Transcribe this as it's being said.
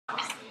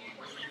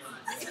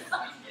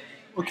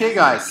Okay,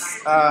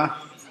 guys,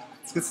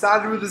 let's get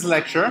started with this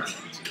lecture.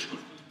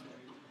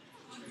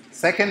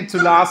 Second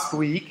to last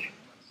week.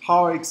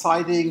 How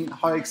exciting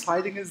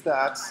is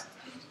that?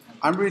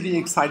 I'm really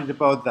excited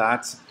about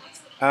that.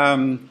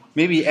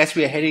 Maybe as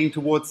we are heading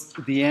towards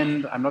the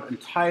end, I'm not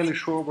entirely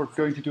sure what we're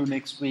going to do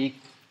next week.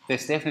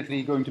 There's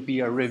definitely going to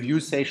be a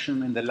review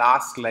session in the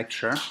last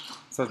lecture.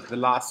 So the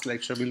last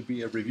lecture will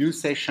be a review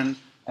session.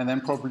 And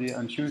then probably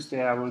on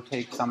Tuesday, I will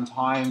take some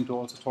time to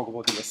also talk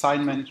about the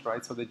assignment,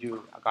 right? So that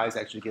you guys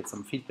actually get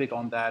some feedback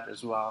on that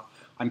as well.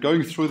 I'm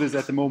going through this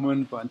at the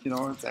moment, but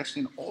it's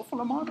actually an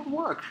awful amount of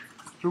work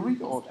to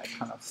read all that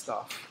kind of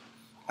stuff.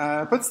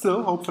 But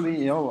still,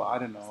 hopefully, I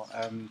don't know.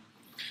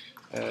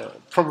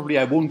 Probably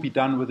I won't be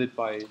done with it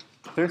by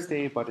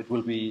Thursday, but it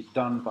will be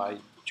done by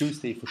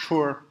Tuesday for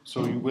sure.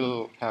 So you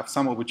will have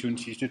some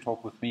opportunities to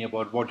talk with me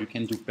about what you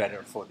can do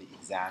better for the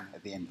exam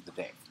at the end of the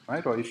day,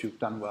 right? Or if you've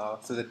done well,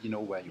 so that you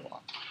know where you are.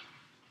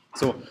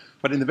 So,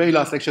 but in the very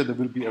last lecture, there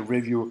will be a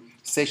review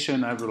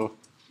session. I will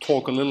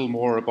talk a little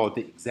more about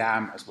the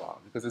exam as well,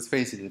 because let's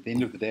face it, at the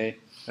end of the day,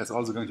 there's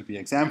also going to be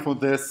an exam for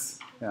this,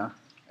 yeah.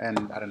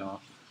 And I don't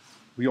know,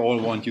 we all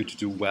want you to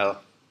do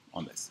well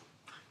on this.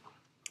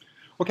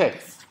 Okay,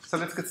 so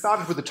let's get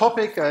started with the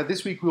topic.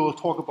 This week we will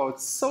talk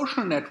about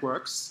social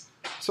networks.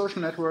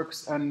 Social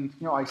networks, and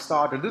I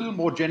start a little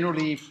more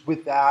generally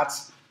with that.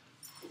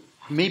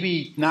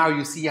 Maybe now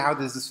you see how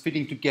this is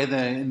fitting together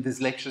in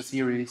this lecture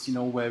series,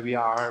 where we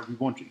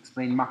want to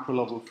explain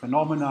macro-level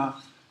phenomena,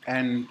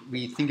 and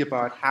we think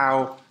about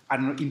how,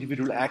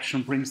 individual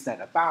action brings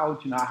that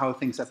about, how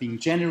things are being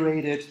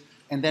generated,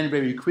 and then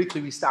very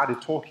quickly we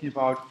started talking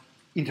about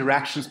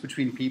interactions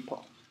between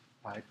people,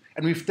 right?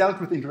 And we've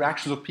dealt with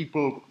interactions of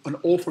people an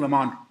awful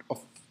amount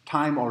of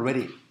time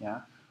already,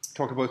 yeah? We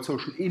talked about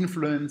social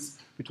influence,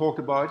 we talked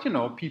about,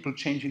 people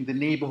changing the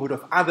neighborhood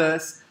of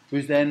others,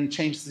 which then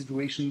changed the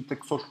situation, the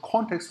social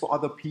context for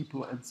other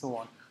people, and so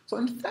on. So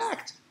in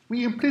fact,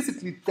 we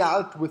implicitly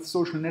dealt with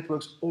social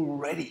networks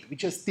already. We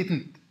just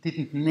didn't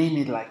name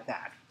it like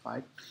that,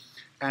 right?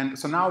 And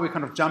so now we're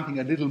kind of jumping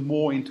a little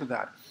more into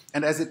that.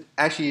 And as it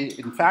actually,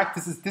 in fact,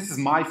 this is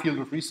my field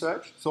of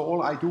research. So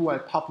all I do, I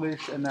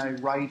publish and I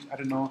write,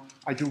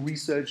 I do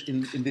research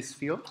in this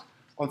field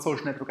on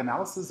social network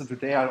analysis. And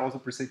today I'll also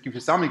give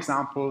you some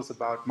examples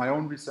about my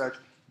own research.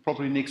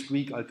 Probably next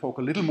week I'll talk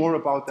a little more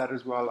about that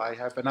as well. I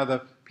have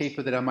another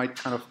paper that I might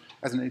kind of,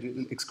 as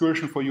an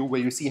excursion for you,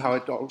 where you see how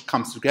it all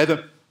comes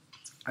together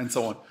and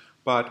so on.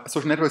 But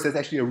social networks, there's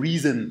actually a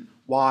reason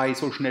why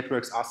social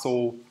networks are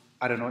so,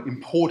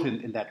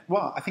 important in that.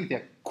 Well, I think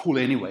they're cool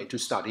anyway to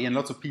study, and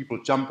lots of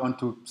people jump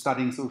onto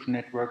studying social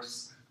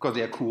networks because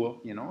they're cool,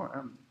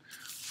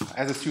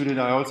 As a student,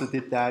 I also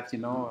did that,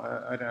 and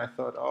I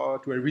thought,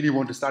 oh, do I really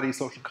want to study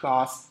social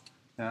class?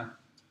 Yeah.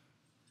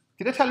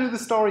 Did I tell you the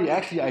story?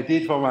 Actually, I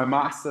did for my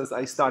master's.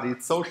 I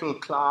studied social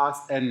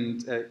class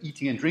and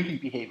eating and drinking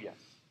behavior,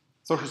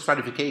 social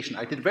stratification.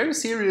 I did very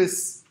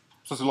serious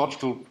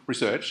sociological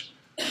research.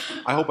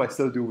 I hope I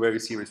still do very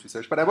serious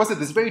research. But I was at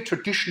this very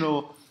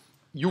traditional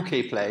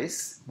UK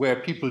place where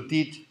people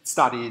did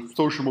study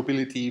social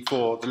mobility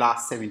for the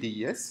last 70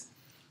 years.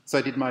 So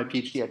I did my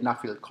PhD at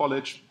Nuffield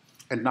College.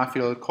 And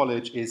Nuffield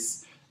College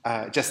is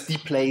just the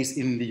place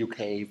in the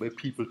UK where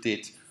people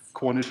did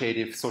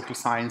quantitative social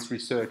science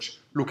research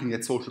looking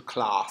at social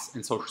class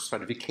and social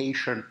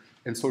stratification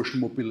and social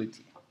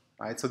mobility,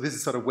 right? So this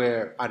is sort of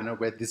where,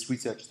 where this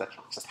research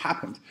just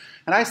happened.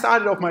 And I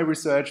started off my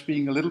research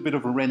being a little bit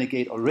of a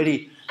renegade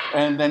already,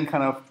 and then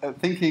kind of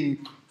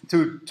thinking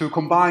to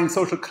combine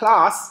social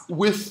class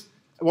with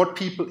what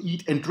people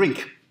eat and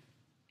drink.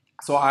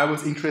 So I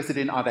was interested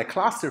in, are there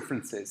class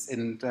differences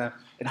in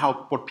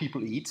what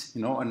people eat,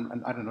 and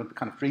the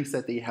kind of drinks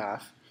that they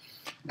have,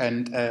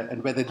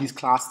 and whether these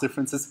class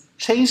differences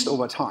changed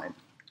over time.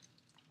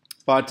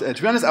 But to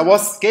be honest, I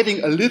was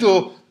getting a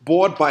little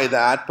bored by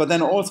that, but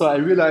then also I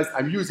realized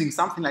I'm using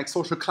something like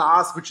social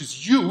class, which is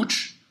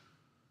huge,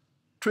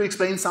 to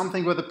explain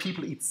something whether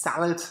people eat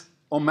salad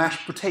or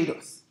mashed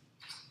potatoes.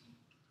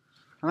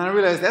 And I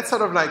realized that's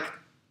sort of like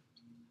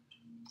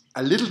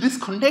a little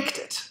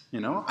disconnected,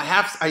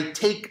 I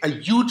take a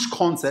huge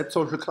concept,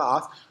 social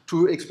class,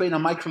 to explain a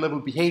micro-level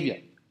behavior.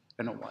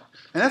 I don't know why.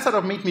 And that sort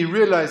of made me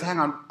realize, hang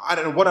on,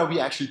 what are we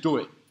actually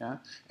doing? Yeah?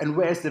 And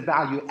where's the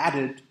value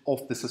added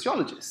of the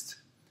sociologist?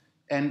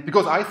 And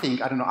because I think,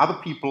 other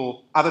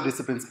people, other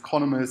disciplines,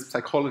 economists,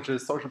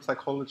 psychologists, social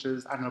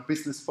psychologists,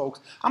 business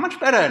folks, are much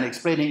better at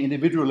explaining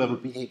individual level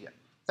behavior.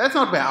 That's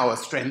not where our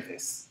strength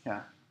is.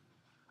 Yeah?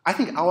 I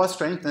think our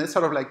strength, and it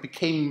sort of like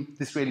became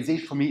this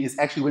realization for me, is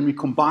actually when we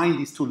combine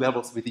these two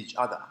levels with each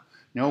other.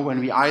 When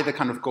we either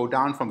kind of go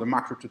down from the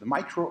macro to the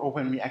micro, or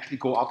when we actually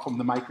go up from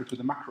the micro to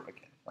the macro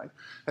again. Right?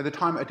 At the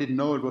time, I didn't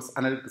know it was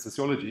analytical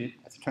sociology.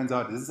 As it turns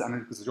out, this is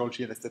analytical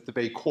sociology, and that's at the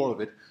very core of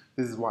it.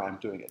 This is why I'm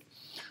doing it.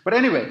 But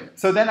anyway,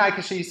 so then I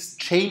actually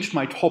changed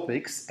my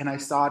topics, and I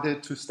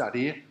started to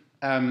study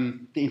the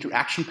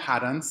interaction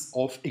patterns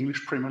of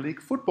English Premier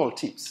League football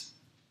teams.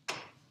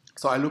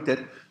 So I looked at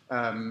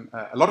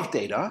a lot of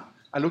data.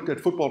 I looked at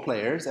football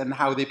players and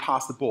how they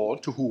pass the ball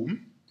to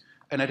whom,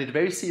 And I did a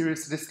very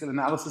serious statistical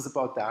analysis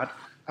about that,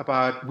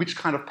 about which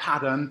kind of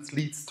patterns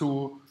leads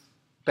to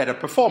better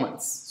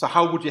performance. So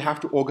how would you have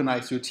to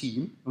organize your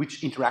team?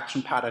 Which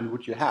interaction pattern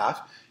would you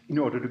have in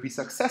order to be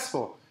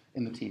successful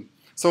in the team?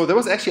 So there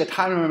was actually a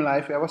time in my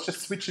life where I was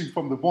just switching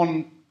from the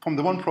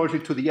one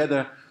project to the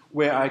other,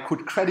 where I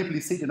could credibly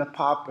sit in a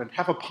pub and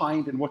have a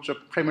pint and watch a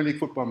Premier League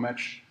football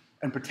match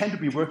and pretend to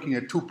be working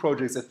at 2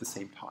 projects at the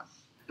same time.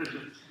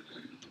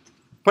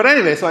 But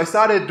anyway, so I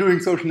started doing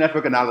social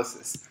network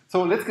analysis.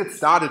 So let's get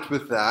started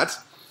with that.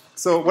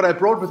 So what I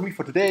brought with me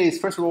for today is,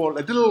 first of all,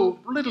 a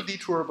little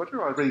detour, but I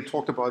already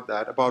talked about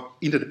that, about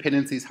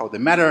interdependencies, how they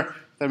matter.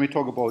 Then we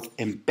talk about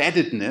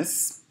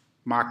embeddedness,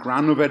 Mark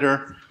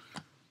Granovetter.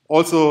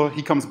 Also,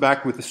 he comes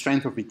back with the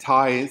strength of the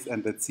ties,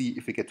 and let's see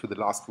if we get to the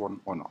last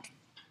one or not.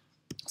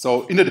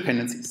 So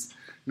interdependencies.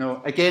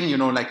 Again,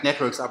 like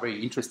networks are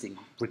very interesting.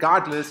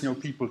 Regardless,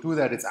 people do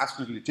that. It's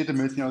absolutely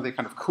legitimate. They're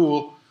kind of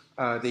cool.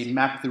 They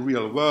map the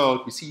real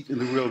world. We see it in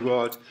the real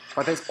world.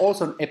 But there's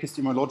also an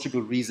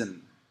epistemological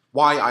reason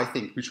why I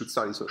think we should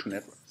study social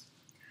networks.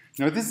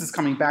 This is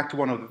coming back to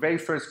one of the very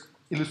first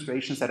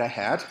illustrations that I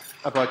had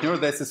about,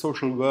 there's the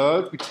social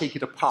world. We take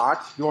it apart.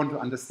 We want to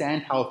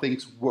understand how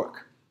things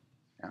work.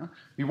 Yeah?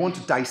 We want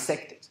to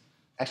dissect it.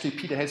 Actually,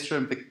 Peter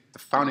Hedstrom, the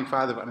founding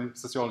father of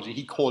sociology,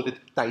 he called it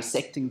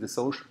dissecting the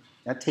social,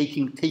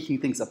 taking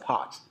things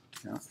apart.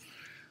 Yeah?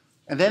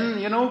 And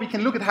then, we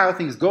can look at how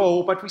things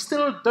go, but we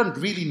still don't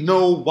really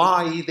know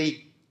why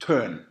they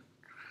turn.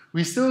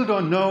 We still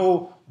don't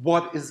know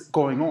what is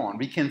going on.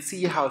 We can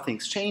see how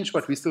things change,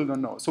 but we still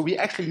don't know. So we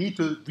actually need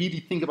to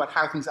really think about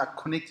how things are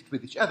connected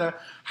with each other,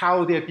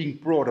 how they're being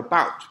brought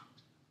about.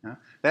 Yeah?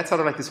 That's sort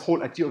of like this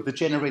whole idea of the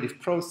generative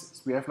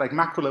process. We have like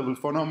macro-level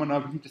phenomena.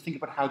 We need to think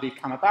about how they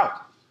come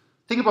about.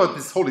 Think about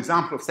this whole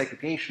example of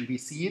segregation. We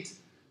see it.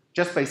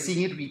 Just by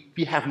seeing it,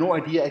 we have no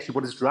idea actually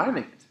what is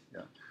driving it.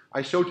 Yeah?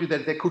 I showed you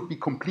that there could be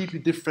completely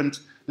different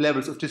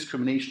levels of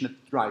discrimination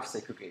that drive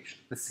segregation,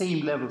 the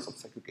same levels of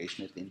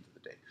segregation at the end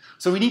of the day.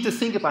 So we need to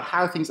think about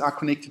how things are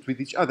connected with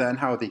each other and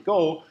how they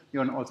go,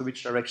 and also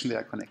which direction they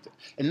are connected.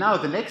 And now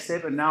the next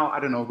step, and now, I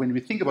don't know, when we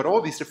think about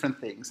all these different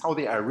things, how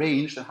they are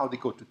arranged and how they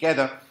go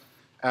together,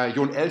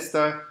 Jon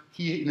Elster,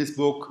 he in his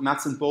book,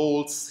 Nuts and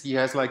Bolts, he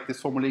has like this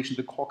formulation,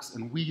 the cogs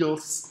and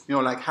wheels,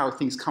 like how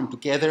things come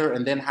together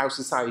and then how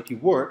society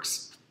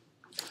works.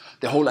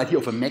 The whole idea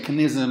of a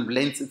mechanism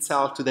lends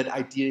itself to that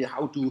idea,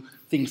 how do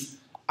things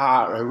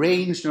are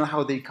arranged,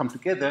 how they come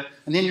together.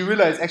 And then you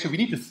realize, actually, we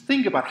need to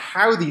think about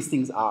how these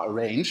things are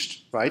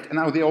arranged, right? And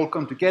how they all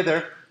come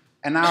together.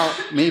 And now,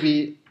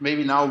 maybe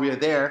now we are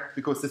there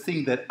because the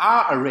things that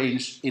are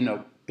arranged in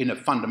a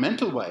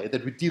fundamental way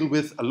that we deal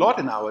with a lot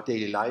in our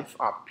daily life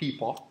are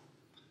people.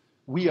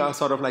 We are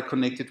sort of like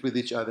connected with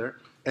each other.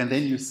 And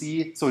then you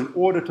see, so in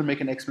order to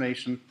make an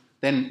explanation,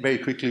 then very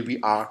quickly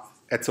we are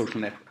at social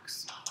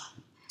networks.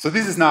 So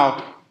this is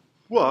now,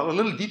 well, a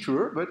little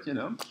detour, but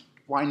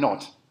why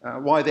not?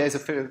 Why there's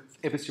a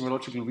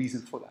epistemological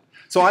reason for that.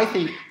 So I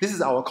think this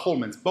is our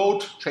Coleman's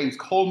boat. James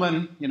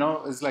Coleman,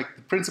 is like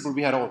the principle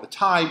we had all the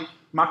time,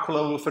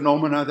 macro-level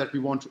phenomena that we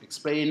want to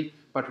explain,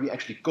 but we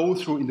actually go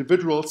through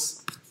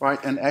individuals,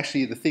 right? And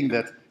actually the thing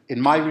that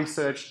in my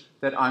research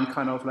that I'm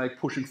kind of like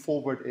pushing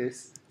forward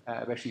is,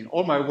 actually in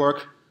all my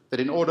work, that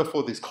in order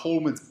for this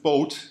Coleman's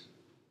boat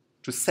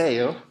to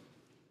sail,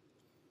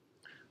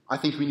 I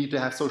think we need to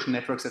have social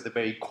networks at the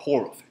very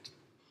core of it.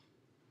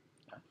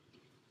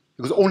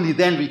 Because only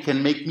then we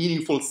can make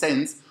meaningful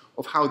sense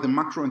of how the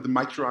macro and the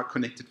micro are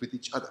connected with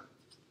each other.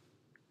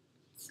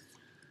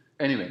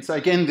 Anyway, so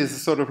again, this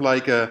is sort of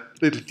like a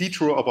little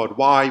detour about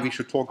why we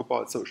should talk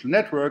about social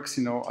networks.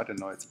 I don't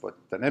know, it's about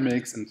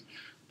dynamics,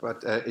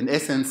 but in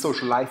essence,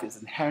 social life is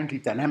inherently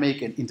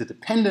dynamic and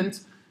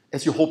interdependent,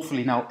 as you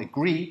hopefully now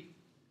agree,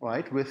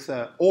 right, with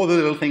all the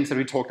little things that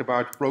we talked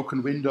about,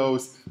 broken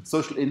windows,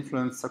 social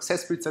influence,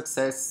 success breeds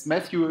success,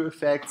 Matthew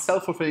effect,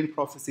 self-fulfilling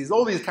prophecies,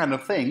 all these kind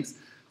of things.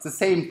 It's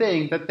the same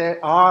thing, that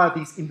there are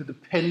these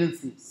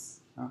interdependencies.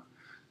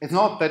 It's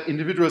not that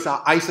individuals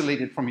are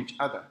isolated from each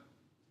other.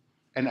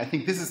 And I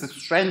think this is the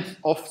strength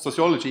of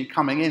sociology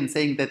coming in,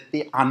 saying that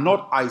they are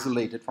not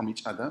isolated from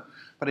each other,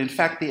 but in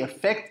fact they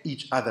affect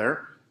each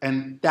other,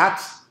 and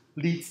that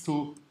leads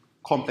to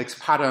complex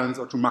patterns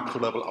or to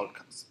macro-level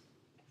outcomes.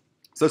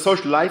 So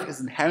social life is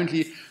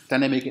inherently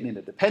dynamic and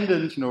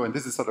interdependent, and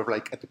this is sort of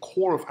like at the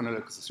core of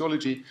analytical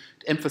sociology.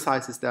 It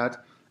emphasizes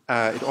that.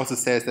 It also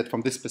says that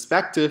from this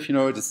perspective,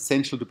 it is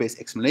essential to base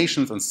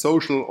explanations on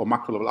social or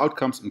macro-level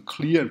outcomes in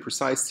clear and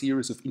precise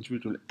series of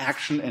individual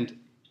action and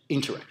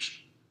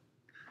interaction.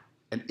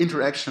 And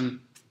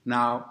interaction,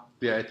 now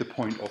we are at the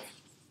point of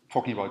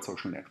talking about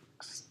social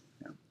networks.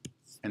 Yeah.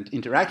 And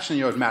interaction,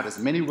 it matters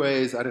in many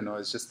ways. I don't know,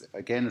 it's just,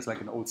 again, it's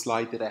like an old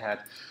slide that I had.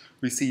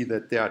 We see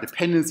that there are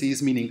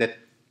dependencies, meaning that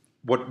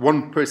what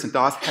one person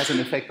does has an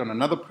effect on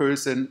another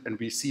person, and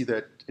we see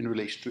that in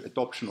relation to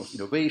adoption of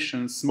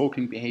innovation,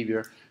 smoking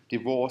behavior,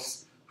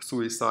 divorce,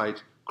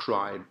 suicide,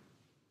 crime,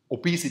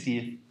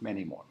 obesity,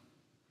 many more.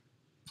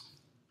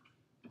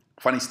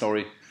 Funny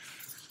story.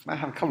 I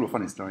have a couple of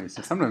funny stories.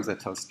 Sometimes I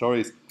tell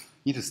stories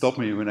need to stop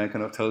me when I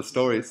kind of tell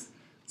stories.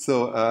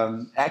 So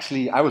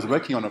actually, I was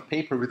working on a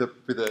paper with a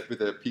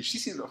PhD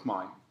student of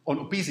mine on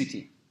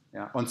obesity,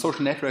 yeah, on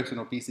social networks and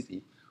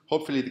obesity.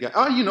 Hopefully the guy,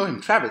 oh, you know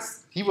him,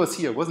 Travis. He was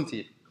here, wasn't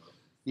he?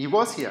 He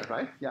was here,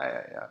 right?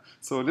 Yeah.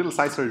 So a little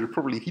side story,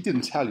 probably he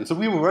didn't tell you. So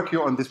we were working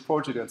on this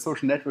project on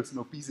social networks and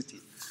obesity.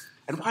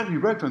 And while we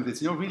worked on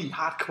this, really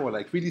hardcore,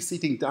 like really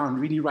sitting down,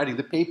 really writing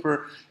the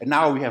paper, and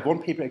now we have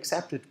one paper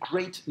accepted,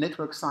 great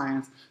network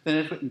science.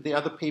 The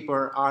other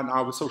paper on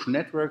our social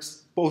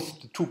networks,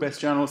 both the two best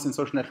journals in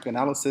social network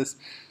analysis.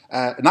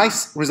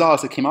 Nice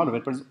results that came out of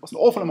it, but it was an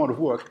awful amount of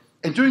work.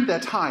 And during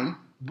that time,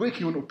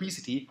 working on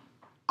obesity,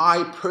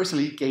 I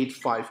personally gained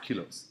 5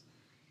 kilos.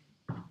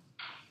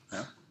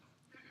 Yeah.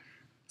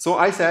 So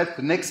I said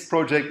the next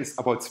project is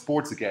about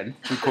sports again,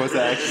 because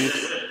I actually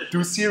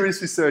do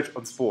serious research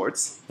on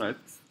sports, right?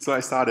 So I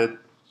started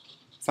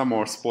some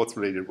more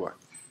sports-related work.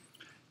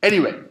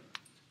 Anyway,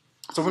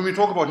 so when we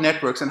talk about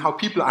networks and how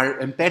people are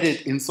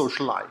embedded in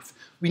social life,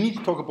 we need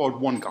to talk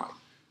about one guy.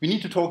 We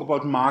need to talk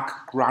about Mark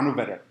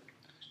Grund.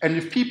 And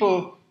if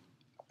people,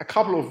 a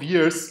couple of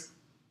years,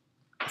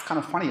 it's kind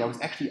of funny, I was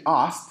actually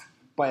asked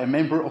by a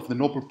member of the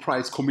Nobel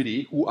Prize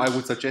committee who I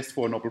would suggest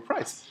for a Nobel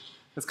Prize.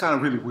 It's kind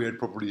of really weird,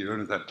 probably, you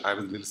know, that I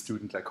was a little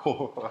student, like,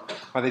 oh,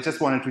 but they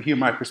just wanted to hear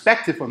my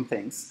perspective on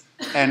things.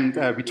 And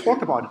we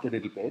talked about it a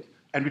little bit,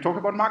 and we talked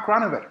about Mark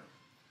Grund.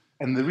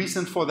 And the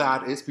reason for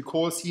that is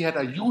because he had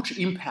a huge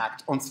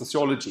impact on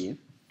sociology,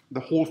 the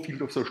whole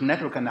field of social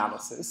network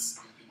analysis.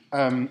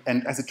 And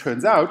as it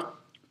turns out,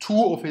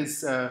 two of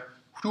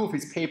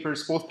his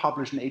papers, both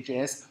published in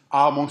AJS,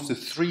 are amongst the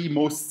 3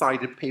 most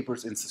cited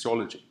papers in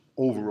sociology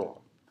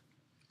overall.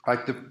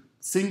 Like the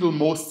single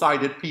most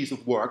cited piece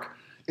of work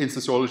in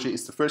sociology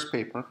is the first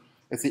paper.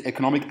 It's the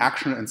Economic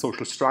Action and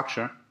Social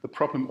Structure, the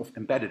Problem of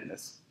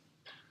Embeddedness.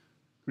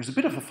 It's a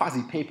bit of a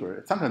fuzzy paper.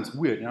 It's sometimes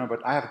weird, you know,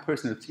 but I have a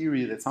personal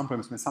theory that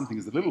sometimes when something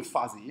is a little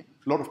fuzzy,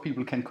 a lot of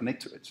people can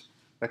connect to it.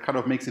 That kind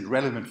of makes it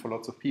relevant for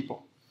lots of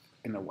people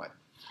in a way.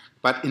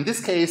 But in this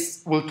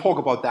case, we'll talk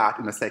about that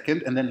in a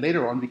second, and then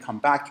later on we come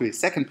back to a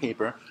second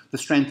paper, The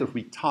Strength of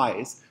Weak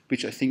Ties,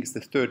 which I think is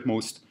the 3rd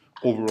most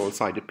overall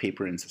cited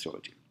paper in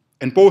sociology.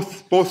 And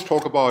both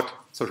talk about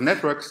social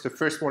networks. The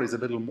first one is a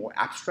little more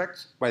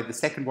abstract, while the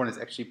second one is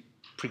actually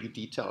pretty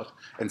detailed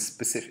and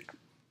specific.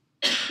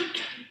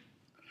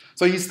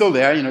 So he's still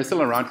there, you know, he's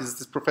still around. He's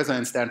this professor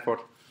in Stanford.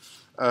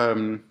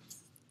 And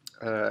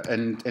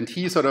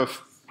he sort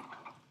of,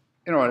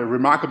 you know, a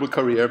remarkable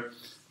career.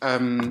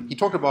 He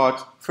talked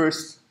about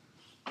first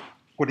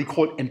what he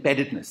called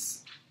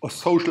embeddedness, or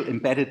social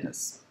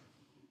embeddedness.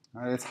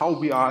 That's how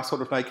we are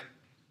sort of like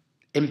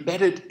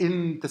embedded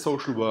in the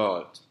social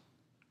world.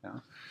 Yeah?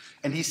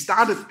 And he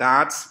started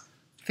that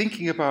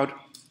thinking about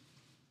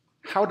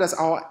how does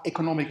our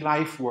economic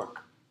life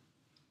work?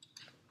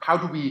 How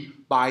do we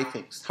buy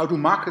things? How do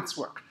markets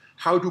work?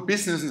 How do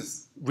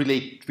businesses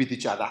relate with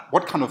each other?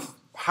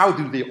 How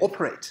do they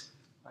operate?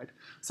 Right?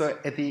 So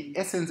at the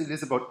essence, it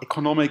is about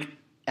economic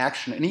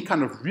action. And he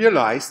kind of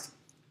realized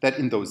that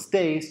in those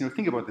days, you know,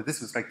 think about that, this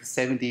was like the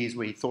 70s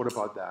where he thought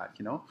about that,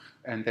 you know,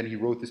 and then he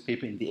wrote this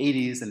paper in the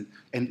 80s, and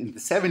in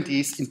the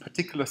 70s, in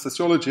particular,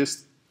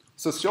 sociologists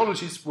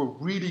were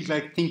really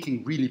like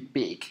thinking really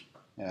big.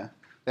 Yeah?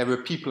 There were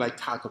people like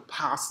Tucker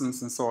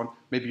Parsons and so on.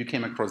 Maybe you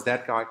came across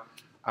that guy.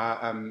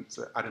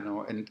 So I don't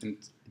know. And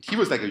he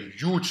was like a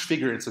huge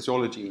figure in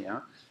sociology. Yeah?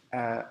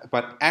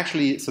 But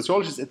actually,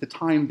 sociologists at the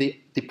time,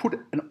 they put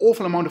an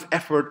awful amount of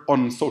effort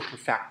on social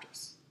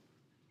factors.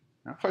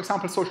 Yeah? For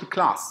example, social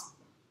class.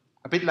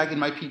 A bit like in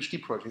my PhD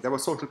project, there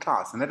was social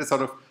class. And that is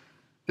sort of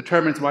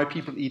determines why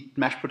people eat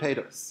mashed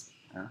potatoes.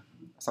 Yeah?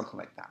 Something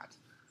like that.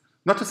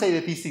 Not to say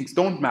that these things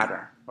don't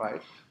matter,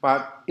 right?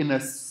 But in a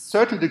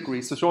certain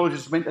degree,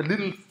 sociologists went a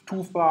little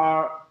too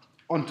far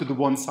onto the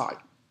one side.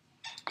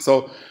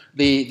 So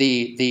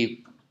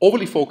they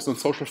overly focused on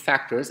social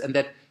factors, and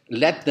that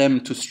led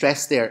them to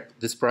stress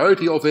this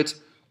priority of it,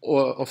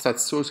 or of such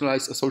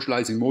socialized or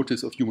socializing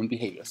motives of human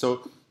behavior.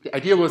 So the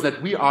idea was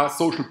that we are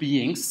social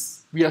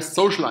beings. We are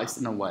socialized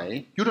in a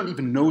way. You don't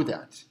even know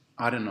that.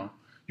 I don't know.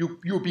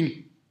 You're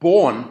being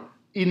born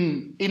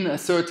in a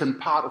certain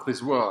part of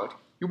this world.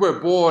 You were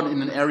born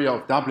in an area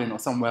of Dublin or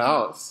somewhere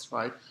else,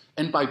 right?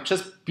 And by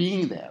just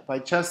being there, by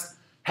just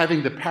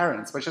having the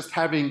parents, by just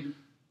having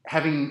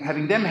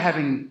them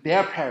having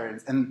their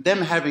parents and them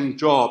having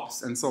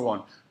jobs and so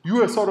on,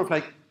 you are sort of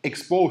like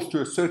exposed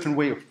to a certain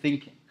way of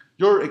thinking.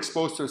 You're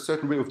exposed to a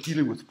certain way of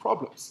dealing with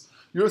problems.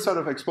 You're sort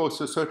of exposed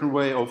to a certain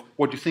way of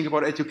what you think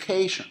about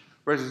education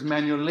versus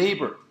manual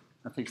labor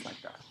and things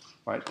like that,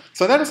 right?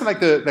 So that is like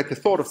the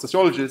thought of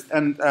sociologists,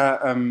 and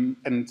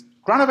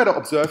Grund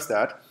observes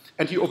that.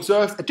 And he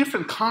observed a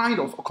different kind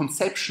of a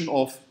conception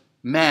of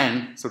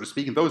man, so to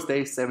speak. In those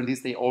days,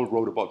 70s, they all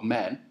wrote about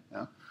man.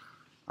 Yeah?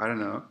 I don't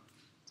know.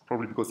 It's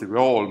probably because they were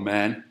all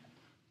men.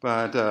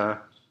 But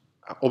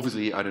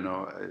obviously, I don't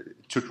know,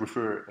 it should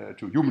refer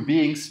to human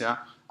beings. Yeah.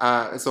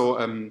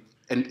 And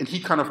he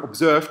kind of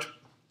observed,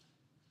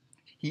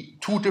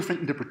 two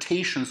different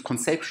interpretations,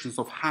 conceptions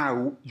of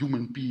how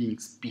human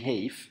beings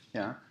behave,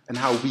 yeah, and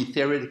how we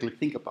theoretically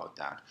think about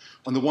that.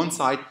 On the one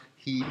side,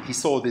 he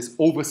saw this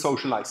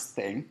over-socialized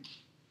thing,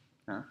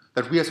 yeah,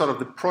 that we are sort of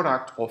the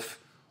product of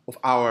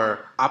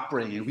our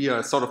upbringing. We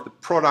are sort of the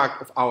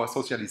product of our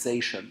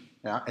socialization,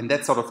 yeah, and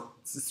that's sort of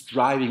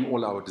driving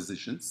all our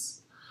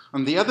decisions.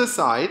 On the other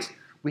side,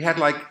 we had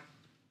like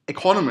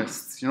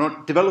economists,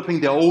 developing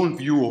their own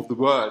view of the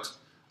world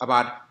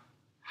about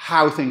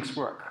how things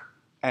work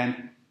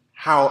and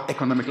how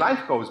economic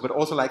life goes, but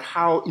also like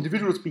how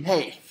individuals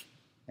behave,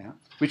 yeah?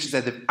 Which is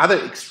at the other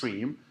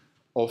extreme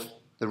of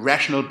the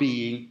rational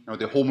being,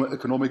 the homo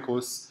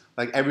economicus,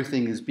 like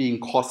everything is being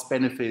cost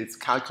benefits,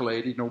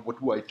 calculated, what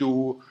do I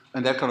do,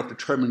 and that kind of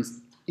determines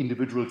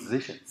individual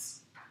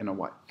decisions in a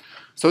way.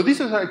 So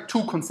these are like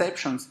two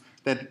conceptions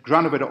that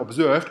Grund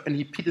observed, and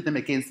he pitted them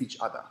against each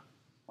other,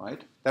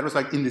 right? That was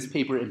like in this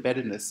paper,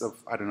 Embeddedness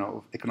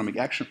of economic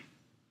action.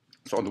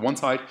 So on the one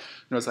side,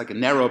 it's like a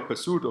narrow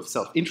pursuit of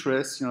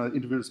self-interest,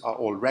 individuals are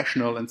all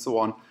rational and so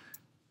on.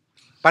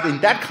 But in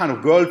that kind of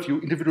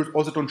worldview, individuals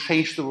also don't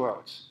change the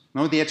world.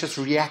 No, they are just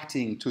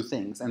reacting to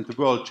things, and the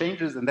world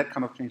changes, and that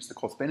kind of changes the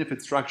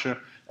cost-benefit structure,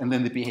 and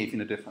then they behave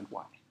in a different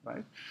way,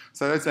 right?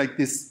 So that's like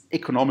this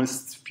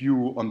economist's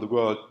view on the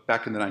world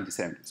back in the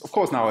 1970s. Of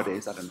course,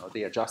 nowadays,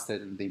 they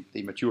adjusted and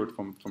they matured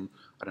from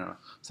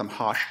some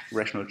harsh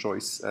rational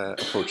choice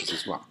approaches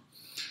as well.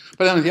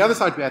 But then on the other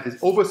side, we had this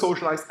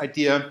over-socialized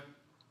idea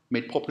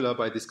made popular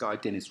by this guy,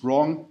 Dennis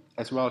Wrong,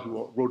 as well,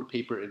 who wrote a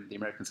paper in the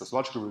American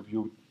Sociological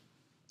Review.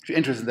 If you're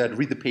interested in that,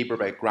 read the paper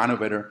by Grund.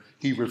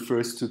 He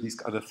refers to these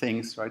other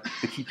things, right?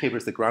 The key paper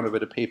is the Grund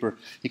paper.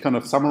 He kind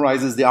of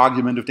summarizes the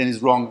argument of Dennis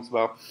Wrong as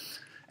well.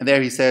 And there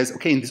he says,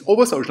 okay, in this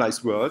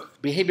over-socialized world,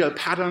 behavioral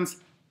patterns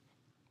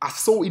are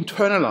so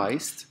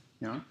internalized,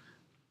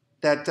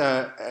 that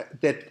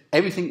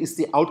everything is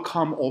the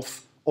outcome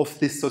of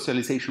this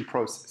socialization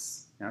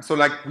process. Yeah? So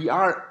like we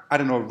are,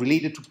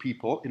 related to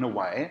people in a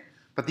way,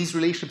 but these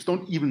relationships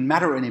don't even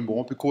matter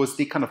anymore because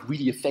they kind of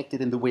really affect it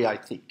in the way I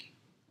think.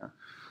 Yeah?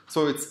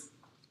 So it's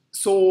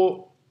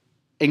so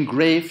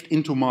engraved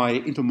into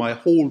my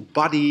whole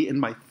body and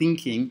my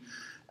thinking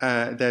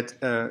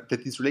that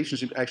these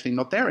relationships are actually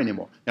not there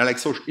anymore. Now, like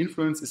social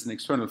influence is an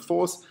external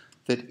force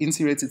that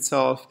insinuates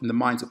itself in the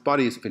minds of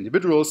bodies of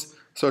individuals.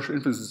 Social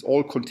influence is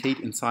all contained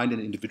inside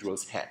an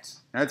individual's head.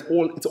 Now,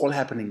 it's all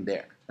happening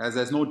there.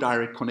 There's no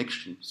direct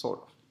connection, sort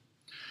of.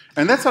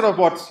 And that's sort of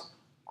what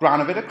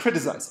Grund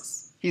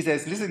criticizes. He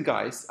says, listen,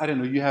 guys,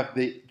 you have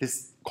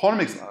this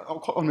economists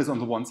on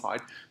the one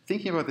side,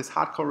 thinking about this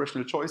hardcore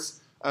rational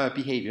choice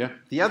behavior.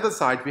 The other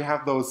side, we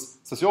have those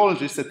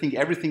sociologists that think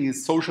everything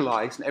is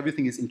socialized and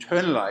everything is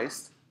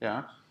internalized.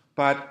 Yeah?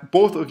 But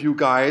both of you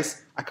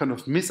guys are kind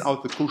of miss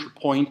out the crucial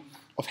point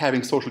of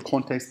having social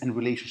context and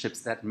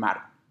relationships that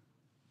matter.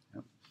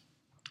 Yeah?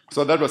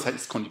 So that was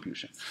his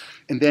contribution.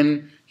 And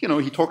then,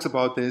 he talks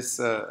about this,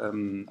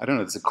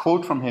 there's a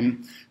quote from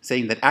him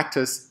saying that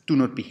actors do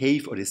not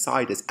behave or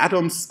decide as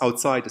atoms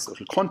outside the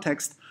social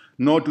context,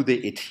 nor do they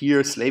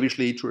adhere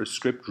slavishly to a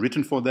script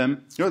written for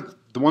them.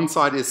 The one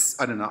side is,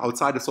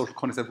 outside the social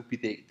context, that would be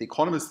the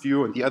economist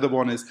view, and the other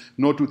one is,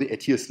 nor do they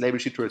adhere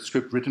slavishly to a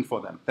script written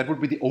for them. That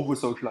would be the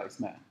over-socialized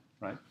man,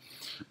 right?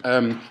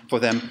 For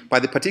them, by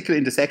the particular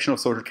intersection of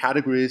social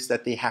categories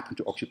that they happen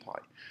to occupy.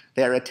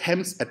 Their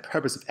attempts at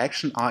purposive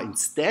action are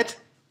instead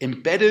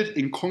embedded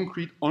in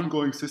concrete,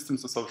 ongoing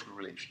systems of social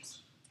relations.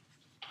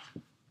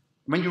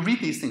 When you read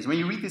these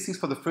things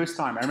for the first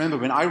time, I remember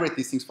when I read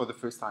these things for the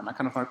first time, I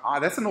kind of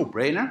thought, that's a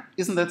no-brainer.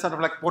 Isn't that sort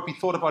of like what we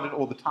thought about it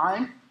all the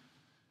time?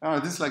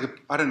 This is like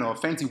a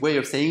fancy way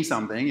of saying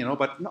something,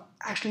 but no,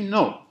 actually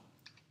no.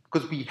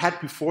 Because we had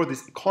before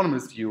this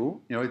economist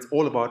view, it's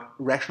all about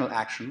rational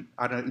action,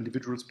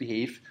 individuals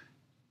behave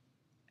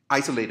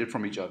isolated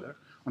from each other.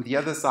 On the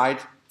other side,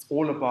 it's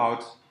all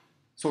about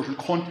social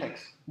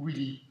context,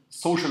 really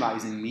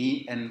socializing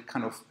me and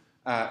kind of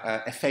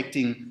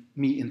affecting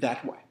me in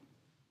that way.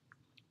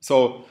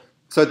 So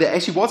there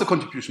actually was a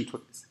contribution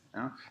to this.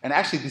 Yeah? And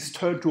actually this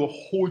turned to a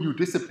whole new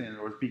discipline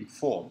that was being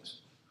formed.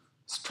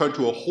 It's turned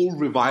to a whole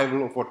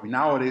revival of what we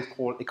nowadays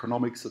call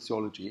economic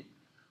sociology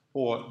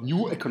or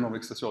new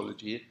economic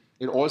sociology.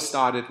 It all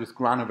started with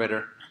Grund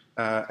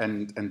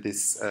and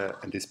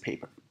this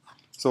paper.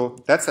 So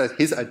that's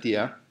his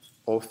idea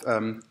of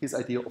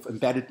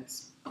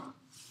embeddedness.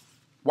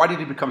 Why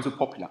did it become so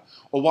popular?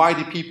 Or why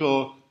did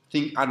people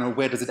think,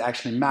 where does it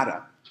actually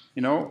matter?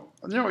 He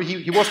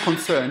was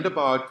concerned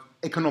about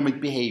economic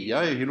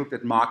behavior. He looked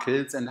at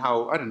markets and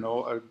how,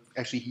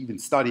 actually he even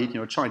studied,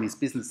 Chinese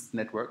business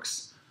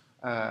networks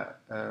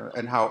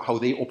and how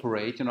they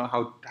operate,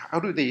 how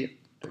do they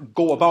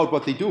go about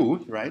what they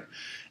do, right?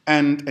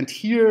 And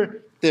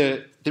here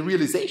the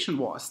realization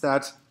was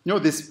that,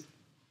 this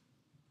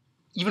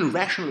even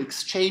rational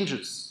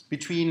exchanges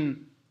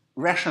between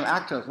rational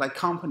actors like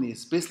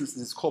companies,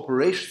 businesses,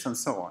 corporations, and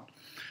so on,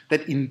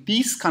 that in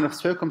these kind of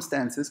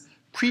circumstances,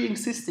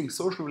 pre-existing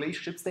social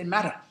relationships, they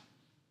matter.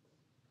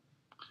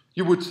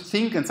 You would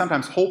think and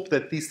sometimes hope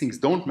that these things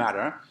don't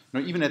matter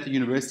even at the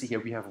university here,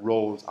 we have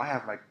roles. I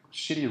have like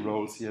shitty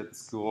roles here at the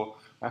school.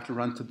 I have to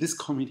run to this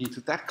committee,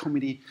 to that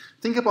committee.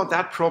 Think about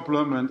that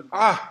problem,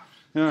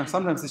 and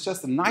sometimes it's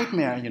just a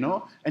nightmare,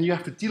 and you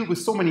have to deal with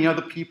so many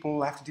other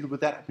people. I have to deal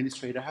with that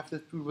administrator. I have to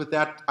deal with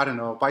that,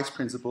 vice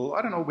principal.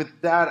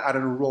 With that,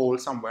 role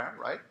somewhere,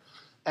 right?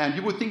 And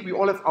you would think we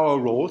all have our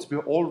roles. We're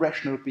all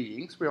rational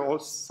beings. We're all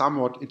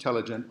somewhat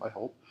intelligent, I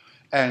hope.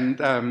 And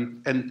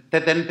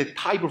that then the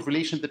type of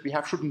relation that we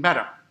have shouldn't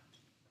matter.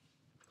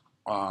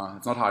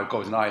 It's not how it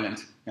goes in Ireland.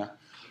 Yeah.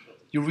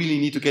 You really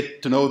need to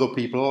get to know the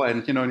people,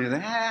 and you say,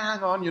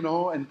 hang on,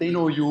 and they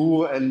know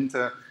you, and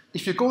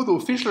if you go the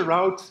official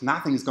route,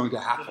 nothing is going to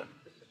happen.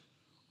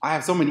 I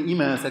have so many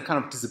emails that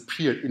kind of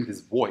disappeared in this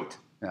void.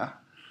 Yeah,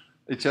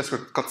 it just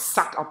got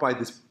sucked up by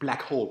this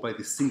black hole, by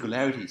this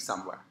singularity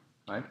somewhere,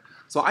 right?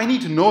 So I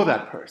need to know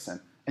that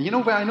person, and you know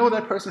where I know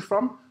that person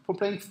from? From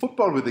playing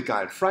football with the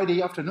guy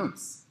Friday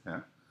afternoons. Yeah,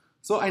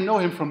 so I know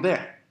him from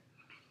there.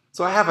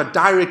 So I have a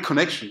direct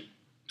connection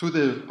to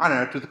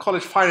the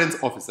college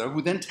finance officer,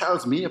 who then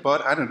tells me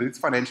about, these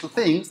financial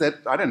things that,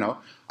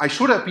 I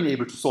should have been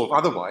able to solve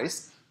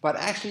otherwise, but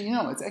actually,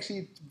 it's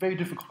actually very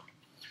difficult.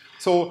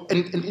 So,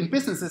 in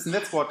businesses, and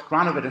that's what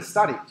Grund has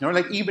studied,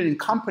 like even in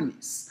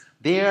companies,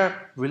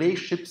 their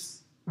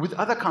relationships with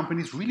other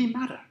companies really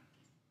matter.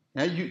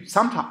 Yeah,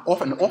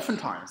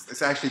 oftentimes,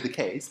 it's actually the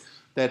case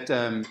that,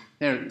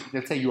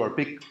 let's say you are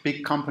a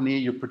big company,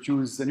 you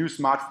produce a new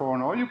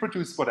smartphone, or you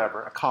produce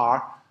whatever, a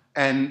car,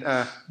 and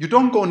you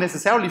don't go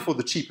necessarily for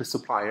the cheapest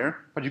supplier,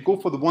 but you go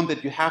for the one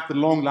that you have the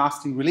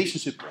long-lasting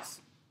relationship with.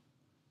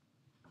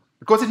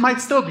 Because it might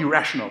still be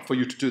rational for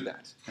you to do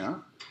that. Yeah?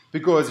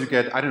 Because you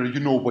get, you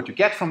know what you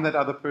get from that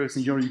other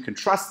person, you can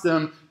trust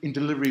them in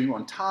delivering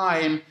on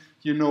time,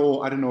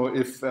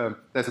 if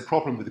there's a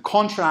problem with the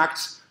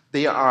contract,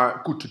 they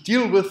are good to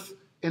deal with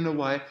in a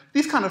way.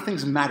 These kind of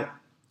things matter.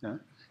 Yeah?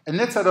 And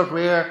that's sort of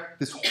where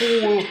this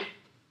whole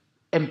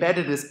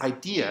embeddedness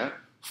idea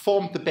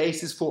formed the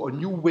basis for a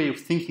new way of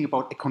thinking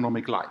about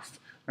economic life.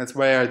 That's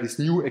where this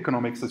new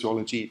economic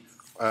sociology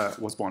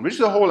was born, which is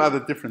a whole other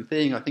different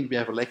thing. I think we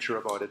have a lecture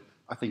about it.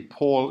 I think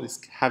Paul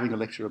is having a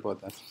lecture about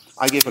that.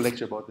 I gave a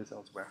lecture about this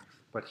elsewhere,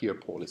 but here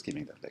Paul is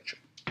giving that lecture.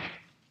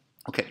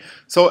 Okay,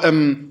 so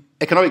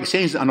economic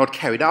exchanges are not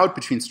carried out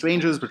between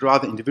strangers, but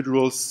rather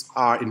individuals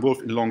are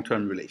involved in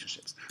long-term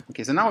relationships.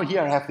 Okay, so now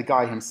here I have the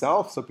guy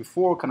himself. So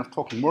before kind of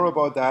talking more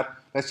about that,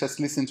 let's just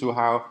listen to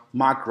how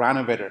Mark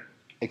Granovetter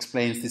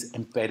explains this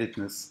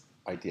embeddedness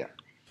idea.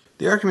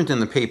 The argument in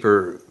the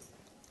paper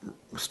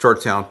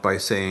starts out by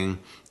saying,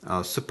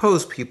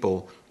 suppose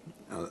people,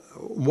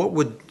 what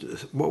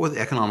would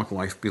economic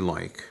life be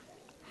like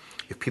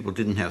if people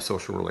didn't have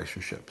social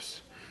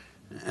relationships?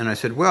 And I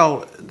said,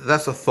 well,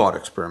 that's a thought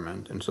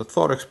experiment. And it's a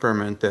thought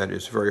experiment that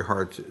is very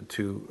hard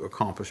to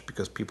accomplish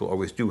because people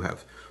always do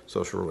have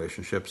social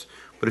relationships.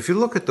 But if you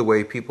look at the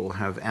way people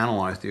have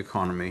analyzed the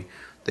economy,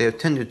 they have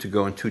tended to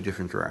go in two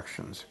different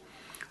directions.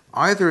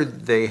 Either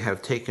they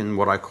have taken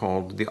what I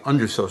called the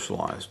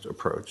under-socialized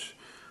approach,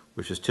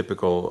 which is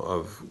typical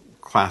of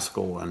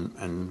classical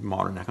and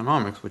modern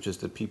economics, which is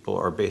that people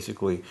are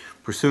basically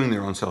pursuing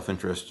their own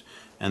self-interest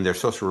and their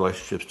social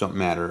relationships don't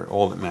matter.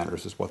 All that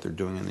matters is what they're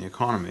doing in the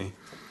economy.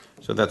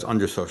 So that's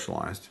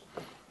under-socialized.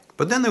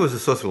 But then there was a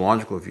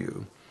sociological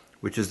view,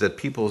 which is that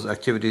people's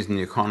activities in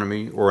the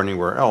economy or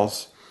anywhere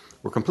else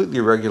were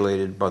completely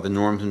regulated by the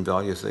norms and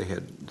values they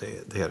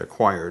had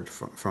acquired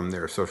from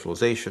their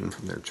socialization,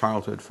 from their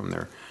childhood, from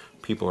their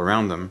people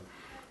around them.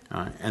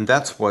 And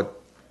that's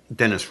what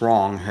Dennis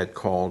Wrong had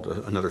called,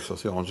 another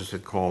sociologist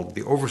had called,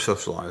 the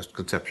over-socialized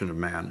conception of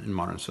man in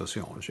modern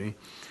sociology.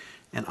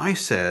 And I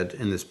said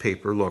in this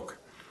paper, look,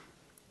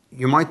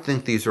 you might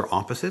think these are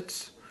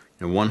opposites.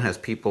 One has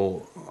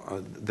people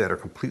that are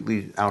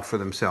completely out for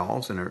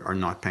themselves and are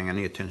not paying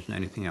any attention to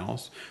anything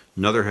else.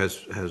 Another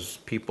has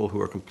people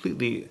who are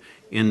completely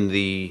in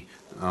the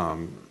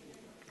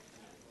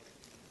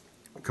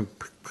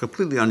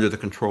completely under the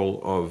control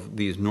of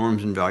these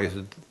norms and values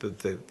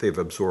that they've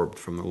absorbed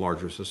from the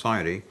larger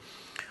society.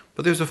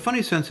 But there's a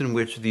funny sense in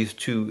which these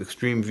two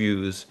extreme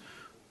views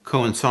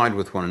coincide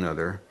with one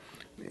another,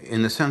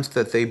 in the sense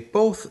that they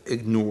both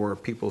ignore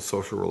people's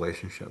social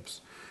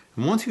relationships.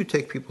 And once you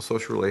take people's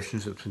social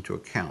relationships into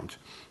account,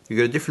 you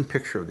get a different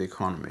picture of the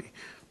economy.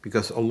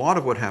 Because a lot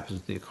of what happens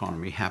in the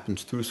economy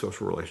happens through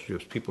social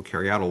relationships. People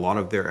carry out a lot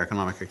of their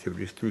economic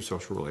activities through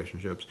social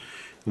relationships.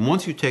 And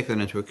once you take that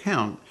into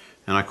account,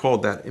 and I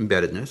called that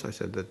embeddedness, I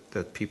said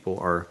that people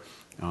are,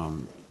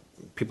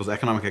 people's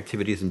economic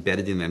activity is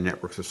embedded in their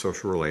networks of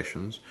social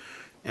relations,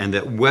 and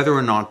that whether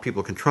or not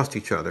people can trust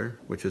each other,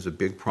 which is a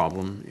big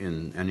problem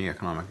in any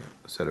economic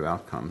set of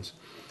outcomes,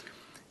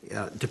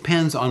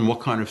 depends on what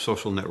kind of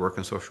social network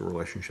and social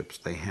relationships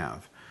they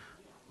have.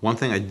 One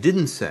thing I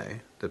didn't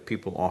say that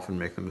people often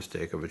make the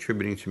mistake of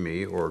attributing to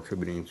me or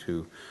attributing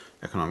to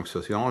economic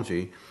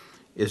sociology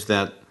is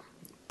that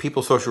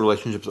people's social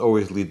relationships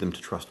always lead them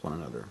to trust one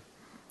another.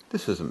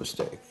 This is a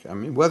mistake. I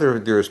mean, whether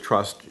there is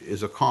trust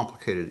is a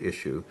complicated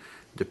issue.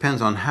 It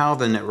depends on how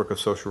the network of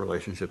social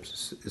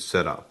relationships is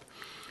set up.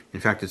 In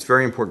fact, it's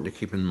very important to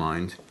keep in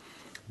mind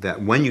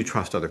that when you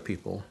trust other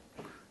people,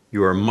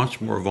 you are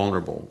much more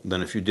vulnerable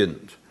than if you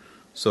didn't.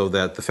 So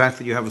that the fact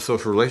that you have a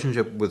social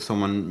relationship with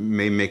someone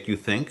may make you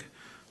think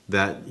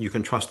that you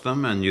can trust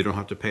them and you don't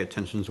have to pay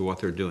attention to what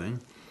they're doing.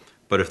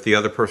 But if the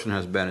other person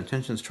has bad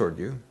intentions toward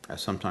you,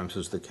 as sometimes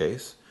is the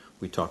case,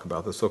 we talk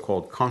about the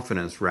so-called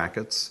confidence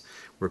rackets,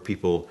 where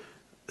people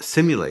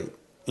simulate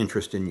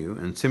interest in you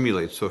and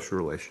simulate social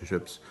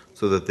relationships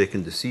so that they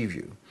can deceive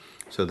you.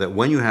 So that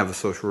when you have a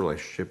social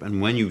relationship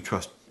and when you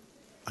trust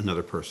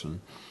another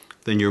person,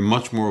 then you're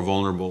much more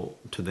vulnerable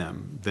to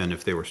them than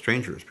if they were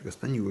strangers, because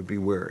then you would be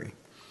wary.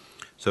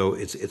 So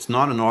it's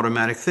not an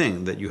automatic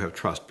thing that you have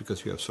trust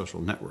because you have social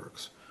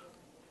networks.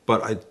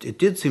 But it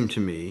did seem to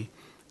me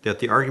that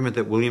the argument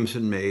that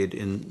Williamson made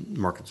in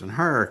Markets and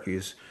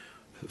Hierarchies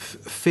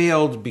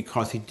failed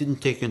because he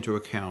didn't take into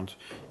account,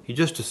 he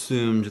just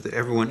assumed that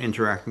everyone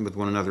interacting with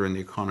one another in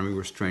the economy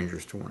were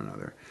strangers to one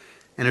another.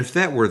 And if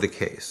that were the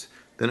case,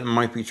 then it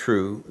might be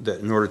true that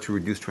in order to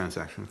reduce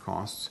transaction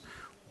costs,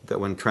 that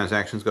when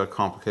transactions got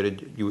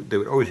complicated, they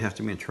would always have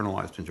to be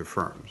internalized into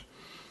firms.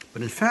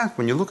 But in fact,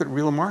 when you look at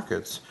real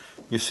markets,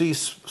 you see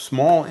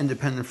small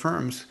independent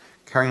firms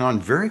carrying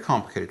on very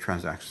complicated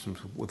transactions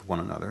with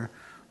one another.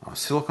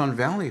 Silicon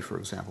Valley, for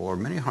example, or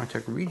many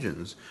high-tech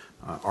regions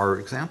are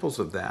examples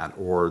of that,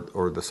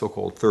 or the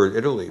so-called Third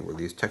Italy, where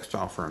these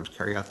textile firms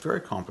carry out very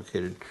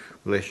complicated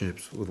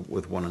relationships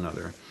with one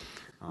another.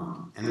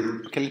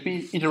 Okay, let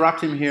me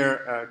interrupt him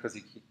here because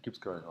he keeps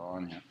going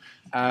on here.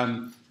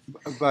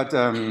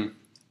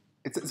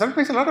 It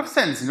makes a lot of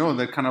sense,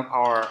 that kind of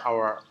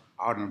our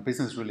I don't know,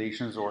 business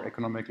relations or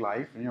economic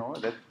life,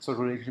 that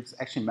social relationships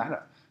actually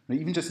matter.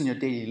 Even just in your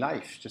daily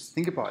life, just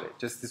think about it.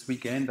 Just this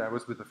weekend, I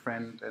was with a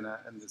friend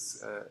in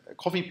this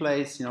coffee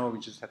place. We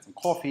just had some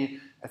coffee.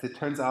 As it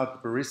turns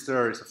out, the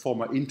barista is a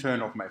former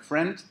intern of my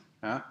friend,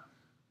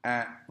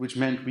 which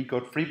meant we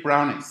got free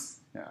brownies,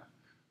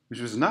 which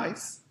was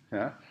nice.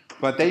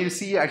 But there you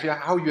see actually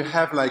how you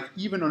have, like,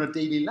 even on a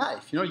daily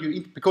life, you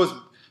eat, because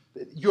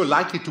you're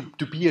likely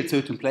to be at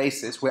certain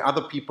places where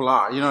other people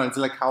are. It's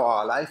like how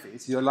our life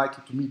is. You're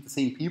likely to meet the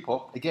same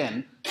people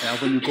again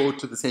when you go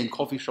to the same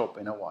coffee shop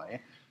in a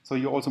way. So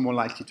you're also more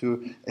likely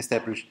to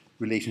establish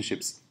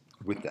relationships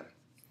with them.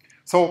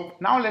 So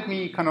now let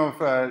me kind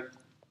of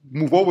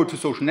move over to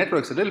social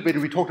networks a little bit.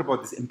 We talked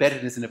about this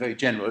embeddedness in a very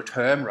general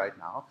term right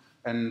now.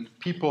 And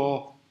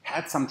people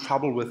had some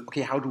trouble with,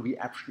 okay, how do we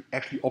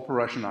actually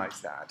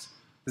operationalize that?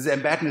 This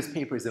embeddedness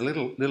paper is a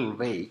little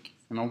vague.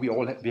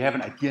 We have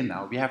an idea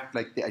now. We have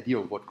like the idea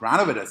of what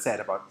Grund said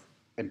about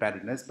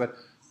embeddedness, but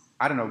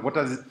I don't know, what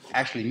does it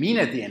actually mean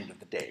at the end of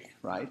the day,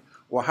 right?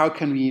 Or how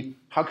can we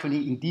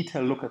in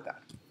detail look at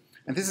that?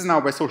 And this is now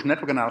where social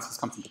network analysis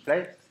comes into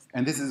play.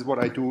 And this is what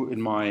I do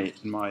in my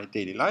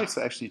daily life.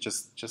 So actually,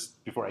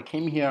 just before I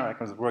came here, I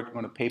was working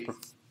on a paper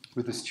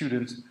with a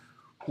student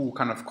who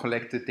kind of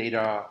collected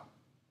data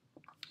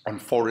on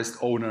forest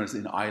owners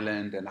in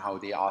Ireland and how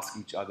they ask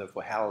each other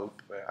for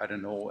help,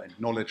 and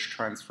knowledge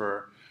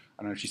transfer.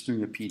 I don't know, she's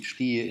doing a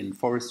PhD in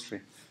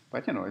forestry,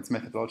 but it's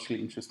methodologically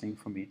interesting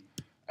for me.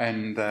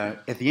 And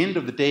at the end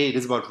of the day, it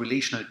is about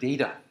relational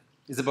data.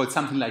 It's about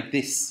something like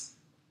this,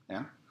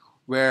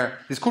 where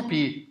this could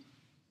be,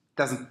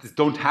 this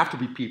don't have to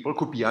be people,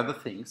 could be other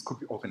things, could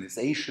be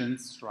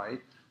organizations, right,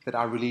 that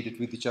are related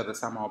with each other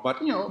somehow.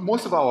 But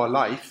most of our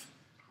life,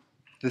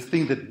 the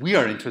thing that we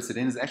are interested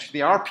in is actually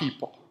there are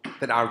people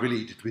that are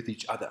related with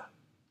each other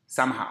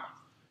somehow.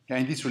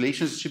 And these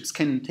relationships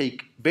can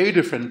take very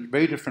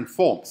different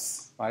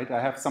forms, right? I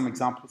have some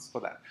examples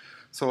for that.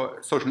 So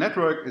social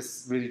network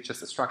is really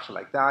just a structure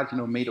like that,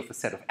 made of a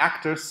set of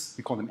actors.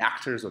 We call them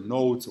actors or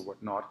nodes or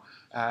whatnot,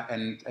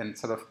 and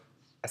sort of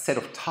a set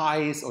of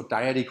ties or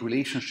dyadic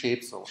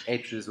relationships or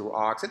edges or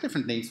arcs, and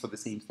different names for the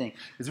same thing.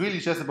 It's really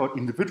just about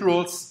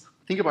individuals.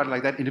 Think about it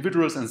like that: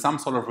 individuals and some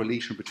sort of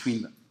relation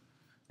between them.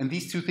 And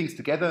these two things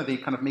together, they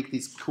kind of make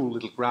these cool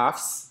little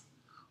graphs,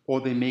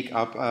 or they make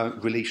up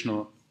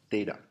relational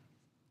data.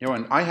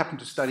 And I happen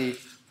to study,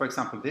 for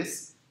example,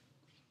 this.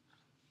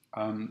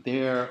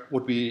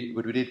 What we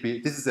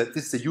did, this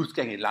is a youth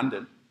gang in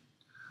London.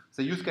 It's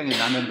a youth gang in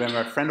London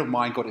where a friend of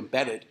mine got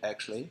embedded,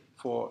 actually,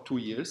 for 2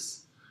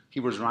 years.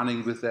 He was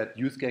running with that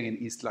youth gang in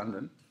East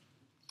London.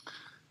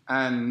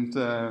 And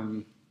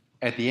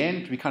at the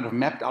end, we kind of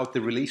mapped out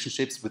the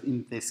relationships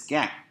within this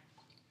gang,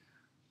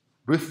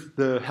 with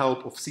the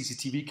help of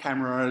CCTV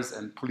cameras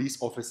and police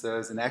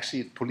officers. And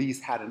actually, the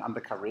police had an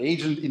undercover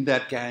agent in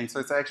that gang. So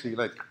it's actually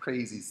like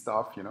crazy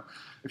stuff,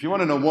 If you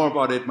want to know more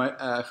about it,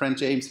 my friend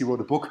James, he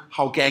wrote a book,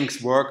 How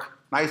Gangs Work.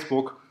 Nice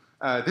book.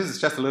 This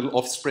is just a little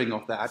offspring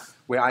of that,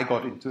 where I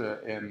got into,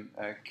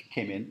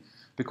 came in,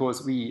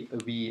 because we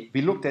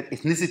looked at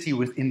ethnicity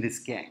within this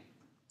gang.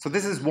 So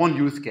this is one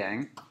youth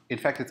gang. In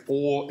fact, it's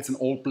an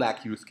all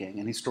black youth gang.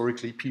 And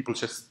historically, people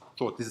just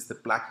thought this is the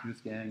black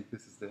youth gang,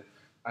 this is the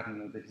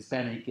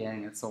Hispanic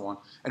gang, and so on.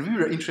 And we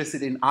were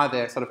interested in, are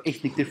there sort of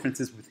ethnic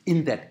differences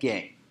within that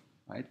gang,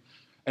 right?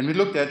 And we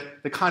looked at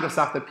the kind of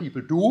stuff that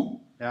people do,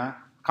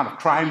 kind of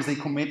crimes they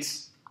commit.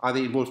 Are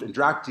they involved in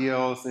drug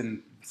deals,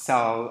 in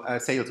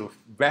sales of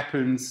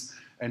weapons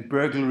and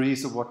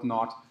burglaries or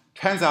whatnot.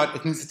 Turns out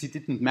ethnicity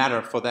didn't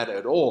matter for that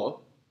at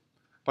all.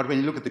 But when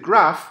you look at the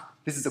graph,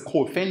 this is a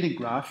co-offending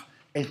graph,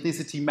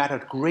 ethnicity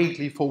mattered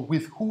greatly for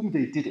with whom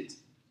they did it.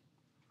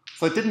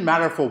 So it didn't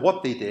matter for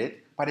what they did,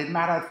 but it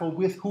mattered for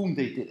with whom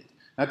they did it.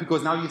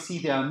 Because now you see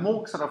there are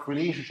more sort of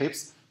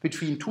relationships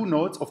between two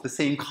nodes of the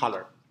same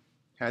color.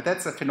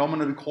 That's a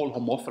phenomenon we call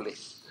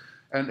homophily.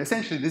 And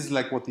essentially, this is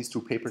like what these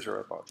two papers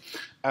are about.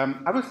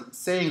 I was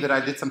saying that I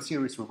did some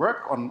serious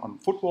work on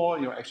football.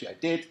 Actually I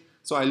did.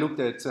 So I looked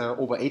at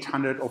over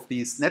 800 of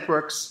these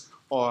networks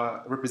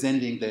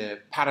representing the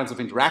patterns of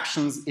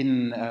interactions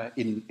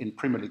in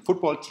Premier League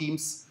football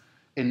teams,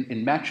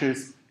 in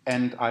matches,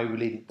 and I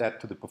related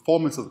that to the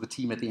performance of the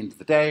team at the end of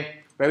the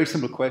day. Very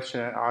simple question.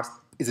 I asked,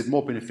 is it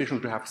more beneficial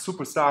to have a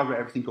superstar where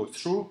everything goes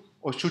through,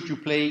 or should you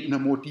play in a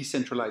more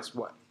decentralized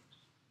way?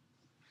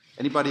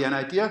 Anybody an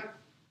idea?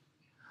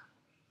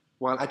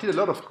 Well, I did a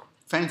lot of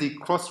fancy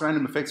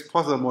cross-random effects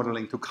puzzle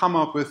modeling to come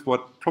up with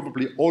what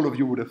probably all of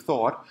you would have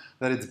thought,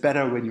 that it's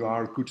better when you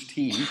are a good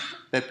team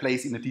that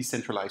plays in a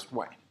decentralized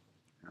way.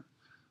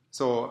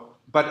 So,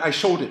 but I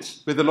showed it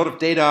with a lot of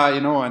data,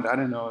 and I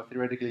don't know,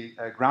 theoretically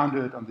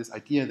grounded on this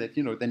idea that,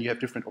 then you have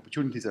different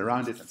opportunities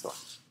around it and so on.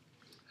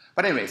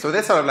 But anyway, so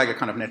that's sort of like a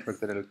kind of network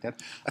that I looked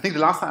at. I think the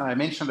last time I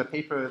mentioned the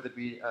paper that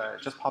we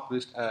just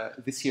published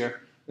this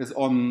year is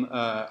on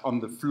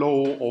the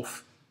flow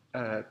of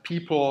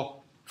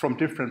people from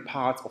different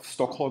parts of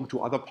Stockholm to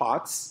other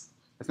parts.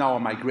 It's now a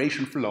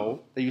migration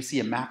flow. There you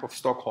see a map of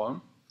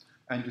Stockholm,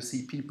 and you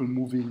see people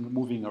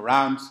moving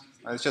around.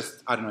 It's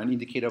just, I don't know, an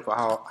indicator for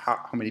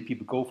how many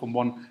people go from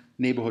one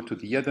neighborhood to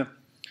the other.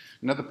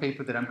 Another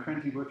paper that I'm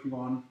currently working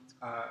on,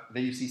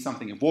 there you see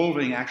something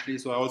evolving, actually.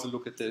 So I also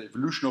look at the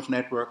evolution of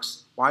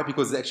networks. Why?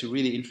 Because it's actually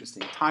really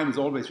interesting. Time is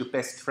always your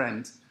best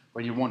friend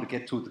when you want to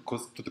get to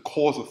the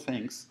cause of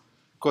things,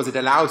 because it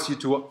allows you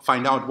to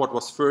find out what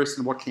was first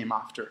and what came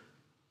after.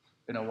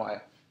 In a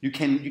while, you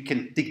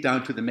can dig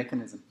down to the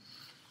mechanism.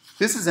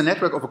 This is a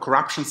network of a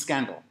corruption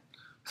scandal.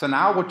 So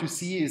now what you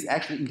see is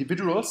actually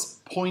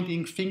individuals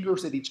pointing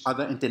fingers at each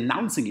other and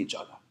denouncing each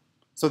other.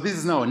 So this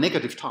is now a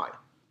negative tie.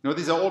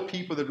 These are all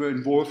people that were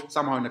involved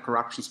somehow in a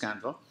corruption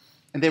scandal,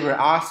 and they were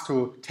asked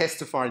to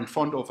testify in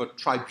front of a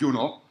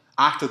tribunal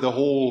after the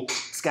whole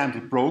scandal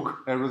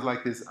broke. There was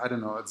like this, I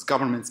don't know, it's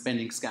government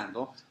spending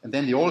scandal, and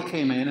then they all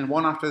came in, and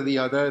one after the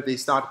other, they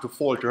started to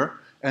falter,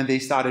 and they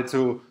started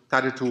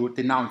to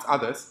denounce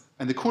others.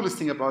 And the coolest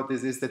thing about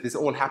this is that this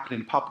all happened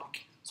in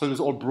public. So it was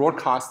all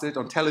broadcasted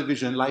on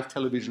television, live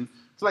television.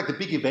 It's like the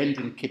big event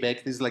in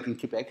Quebec. This is like in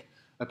Quebec,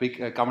 a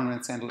big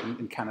government scandal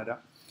in Canada.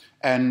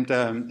 And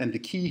the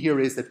key here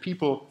is that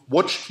people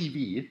watch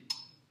TV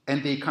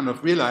and they kind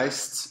of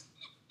realized,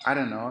 I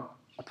don't know,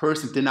 a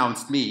person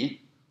denounced me,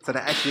 so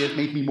that actually it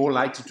made me more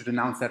likely to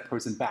denounce that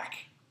person back.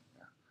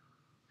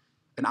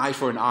 An eye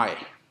for an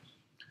eye.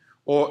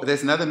 Or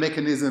there's another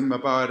mechanism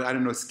about, I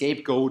don't know,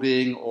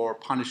 scapegoating or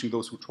punishing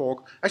those who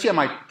talk. Actually, I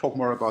might talk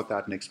more about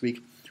that next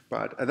week,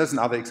 but that's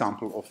another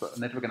example of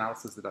network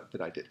analysis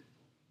that I did.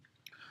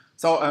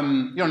 So,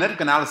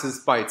 network analysis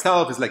by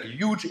itself is like a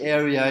huge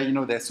area.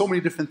 There's so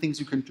many different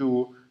things you can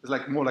do. It's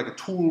like more like a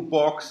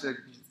toolbox.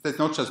 There's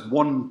not just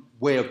one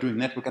way of doing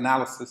network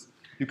analysis.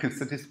 You can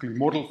statistically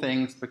model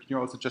things, but you can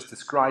also just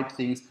describe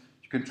things.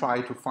 You can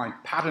try to find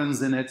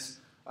patterns in it.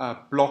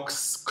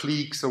 Blocks,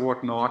 cliques, or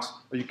whatnot,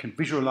 or you can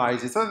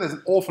visualize it. So there's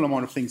an awful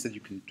amount of things that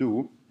you can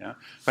do. Yeah?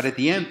 But at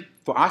the end,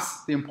 for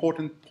us, the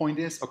important point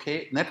is,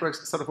 okay,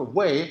 networks is sort of a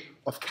way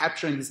of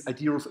capturing this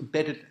idea of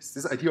embeddedness,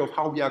 this idea of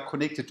how we are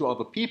connected to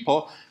other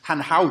people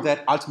and how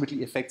that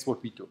ultimately affects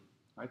what we do.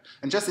 Right?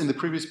 And just in the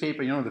previous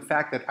paper, the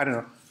fact that, I don't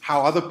know,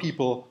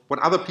 what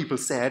other people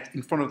said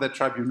in front of that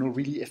tribunal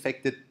really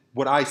affected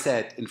what I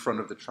said in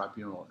front of the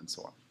tribunal and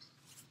so on.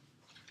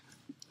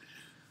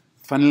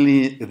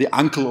 Funnily, the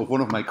uncle of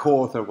one of my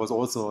co-authors was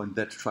also in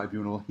that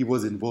tribunal. He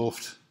was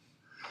involved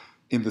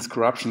in this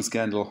corruption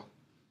scandal,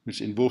 which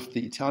involved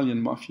the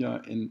Italian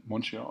mafia in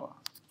Montreal.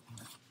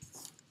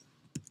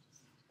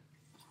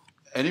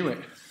 Anyway,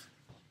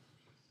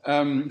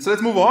 so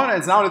let's move on.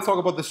 And now let's talk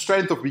about the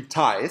strength of weak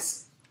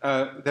ties.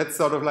 That's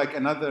sort of like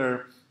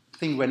another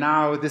thing where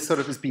now this sort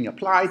of is being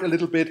applied a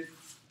little bit.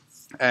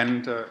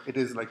 And it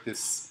is like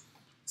this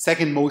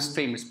second most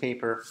famous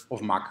paper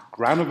of Mark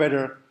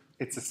Grund.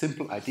 It's a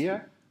simple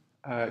idea,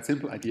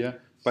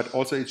 but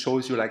also it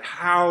shows you like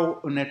how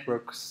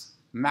networks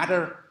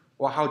matter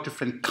or how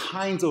different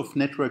kinds of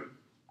network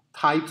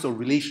types or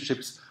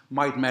relationships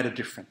might matter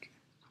differently.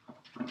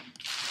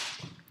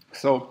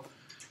 So,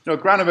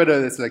 Grund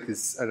is like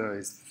this, I don't know,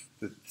 it's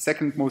the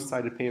second most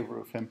cited paper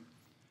of him.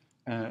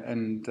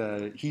 And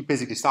he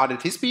basically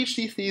started his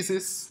PhD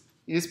thesis.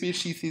 In his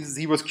PhD thesis,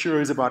 he was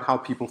curious about how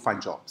people find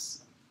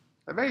jobs.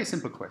 A very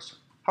simple question.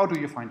 How do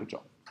you find a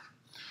job?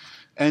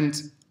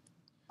 And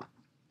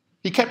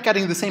he kept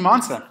getting the same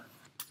answer,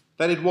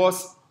 that it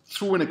was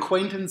through an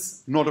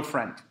acquaintance, not a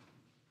friend.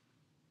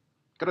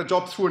 Got a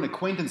job through an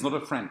acquaintance, not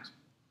a friend.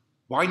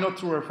 Why not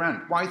through a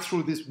friend? Why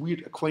through this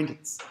weird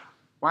acquaintance?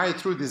 Why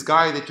through this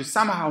guy that you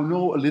somehow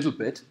know a little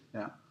bit,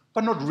 yeah,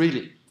 but not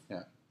really.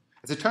 Yeah.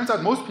 As it turns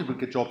out, most people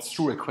get jobs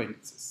through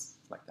acquaintances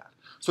like that.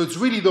 So it's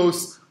really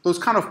those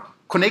kind of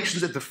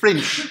connections at the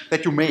fringe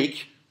that you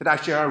make that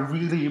actually are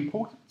really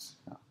important.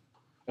 Yeah.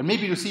 And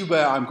maybe you see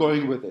where I'm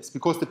going with this,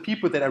 because the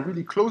people that are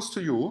really close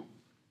to you,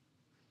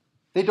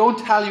 they don't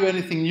tell you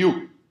anything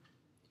new.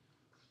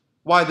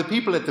 While the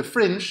people at the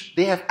fringe,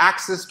 they have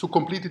access to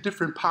completely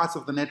different parts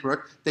of the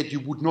network that you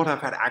would not have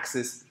had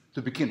access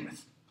to begin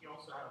with. You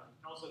also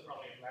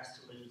probably have less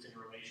to lose in a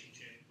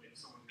relationship with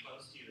someone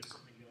close to you if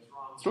something goes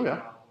wrong. True, yeah.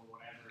 Or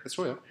whatever. That's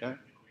true,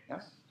 yeah.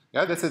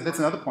 Yeah, that's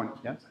another point,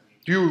 yeah.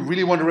 Do you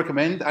really want to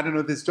recommend, I don't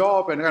know, this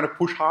job and kind of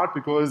push hard,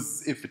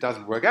 because if it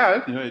doesn't work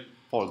out, it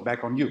falls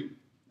back on you,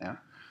 yeah.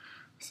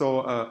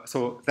 So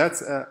that's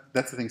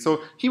the thing.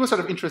 So he was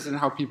sort of interested in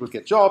how people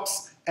get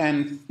jobs,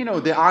 and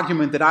the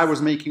argument that I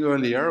was making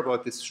earlier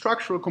about this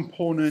structural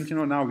component.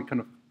 Now we kind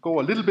of go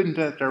a little bit in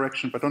that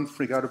direction, but don't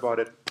freak out about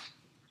it.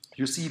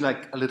 You see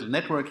like a little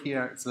network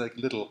here. It's like a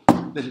little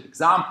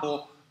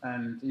example,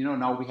 and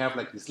now we have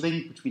like this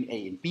link between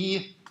A and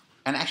B,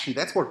 and actually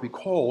that's what we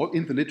call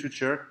in the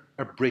literature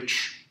a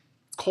bridge.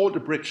 It's called a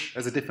bridge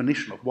as a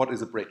definition of what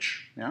is a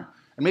bridge. Yeah,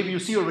 and maybe you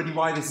see already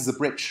why this is a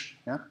bridge.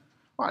 Yeah.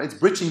 Well, it's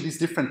bridging these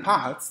different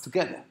parts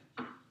together.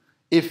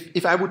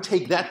 If I would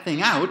take that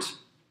thing out,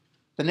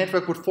 the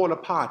network would fall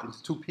apart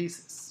into two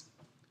pieces.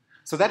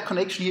 So that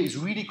connection here is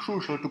really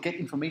crucial to get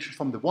information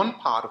from the one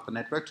part of the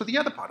network to the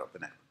other part of the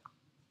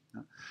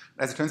network.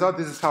 As it turns out,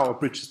 this is how a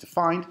bridge is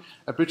defined.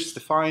 A bridge is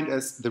defined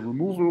as the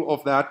removal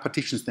of that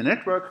partitions the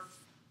network.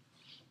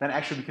 Then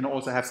actually we can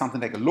also have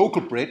something like a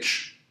local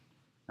bridge,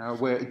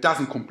 where it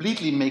doesn't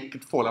completely make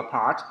it fall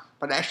apart,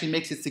 but actually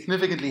makes it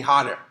significantly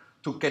harder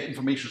to get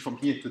information from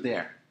here to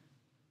there.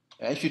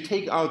 If you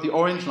take out the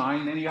orange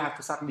line, then you have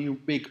to suddenly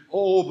make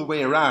all the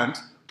way around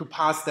to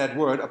pass that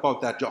word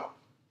about that job.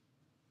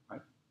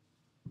 Right?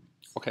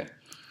 Okay.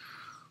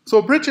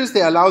 So bridges,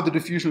 they allow the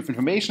diffusion of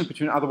information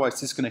between otherwise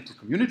disconnected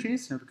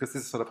communities, because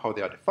this is sort of how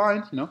they are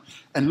defined,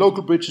 and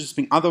local bridges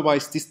bring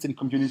otherwise distant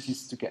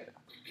communities together.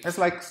 It's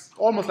like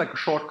almost like a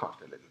shortcut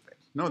a little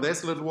bit.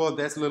 There's a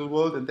little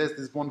world, and there's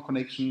this one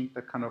connection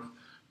that kind of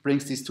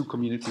brings these two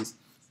communities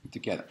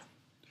together.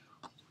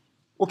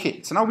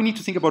 Okay, so now we need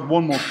to think about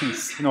one more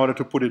piece in order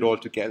to put it all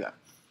together.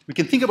 We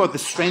can think about the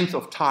strength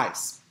of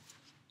ties.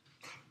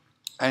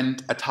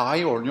 And a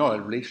tie or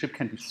a relationship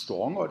can be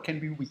strong or it can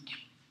be weak.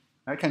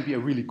 It can be a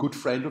really good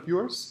friend of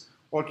yours,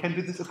 or it can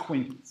be this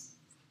acquaintance.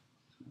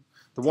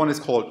 The one is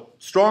called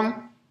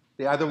strong,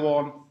 the other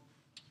one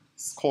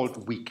is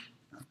called weak.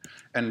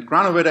 And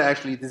Grund,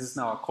 actually, this is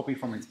now a copy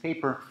from his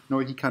paper.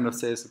 He kind of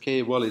says,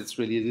 okay, well, it's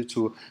related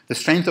to the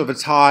strength of a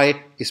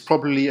tie is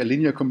probably a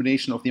linear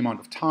combination of the amount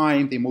of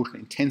time, the emotional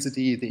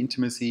intensity, the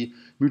intimacy,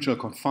 mutual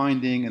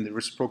confiding, and the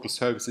reciprocal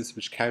services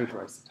which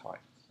characterize the tie.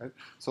 Right?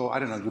 So, I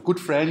don't know, your good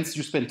friends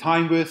you spend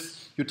time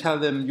with, you tell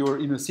them your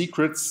inner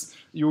secrets,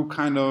 you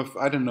kind of,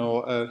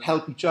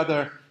 help each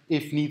other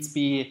if needs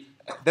be.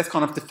 That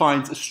kind of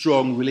defines a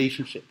strong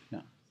relationship.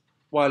 Yeah.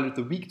 While with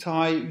the weak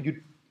tie,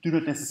 you do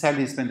not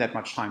necessarily spend that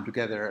much time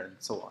together, and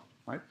so on,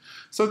 right?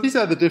 So these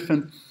are the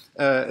different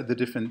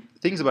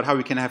things about how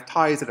we can have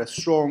ties that are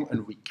strong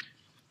and weak.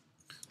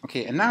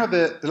 Okay, and now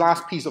the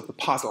last piece of the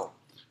puzzle,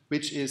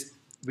 which is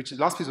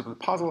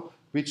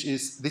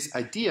this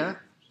idea.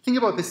 Think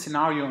about this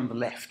scenario on the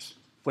left,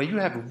 where you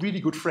have a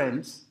really good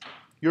friend,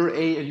 you're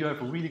A, and you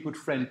have a really good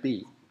friend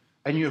B,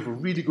 and you have a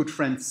really good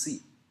friend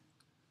C.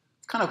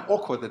 It's kind of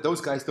awkward that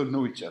those guys don't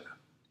know each other.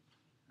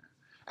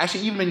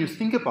 Actually, even when you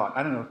think about,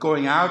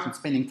 going out and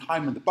spending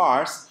time in the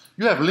bars,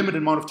 you have a limited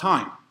amount of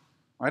time.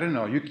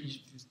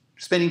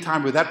 Spending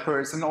time with that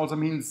person also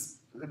means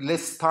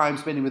less time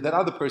spending with that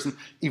other person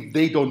if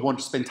they don't want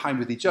to spend time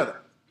with each other.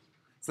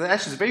 So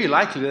actually, it's very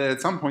likely that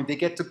at some point they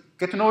get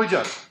to know each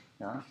other.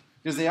 Yeah?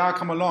 Because they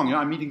come along,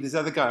 I'm meeting this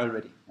other guy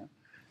already. Yeah?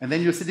 And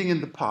then you're sitting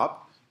in the pub,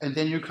 and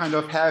then you kind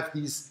of have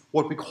these,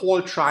 what we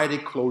call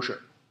triadic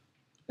closure.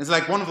 It's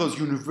like one of those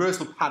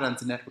universal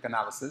patterns in network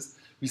analysis.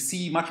 We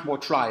see much more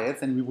triads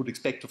than we would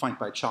expect to find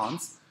by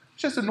chance.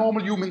 It's just a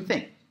normal human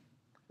thing.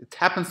 It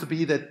happens to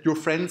be that your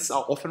friends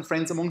are often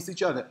friends amongst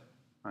each other.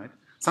 Right?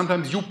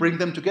 Sometimes you bring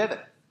them together.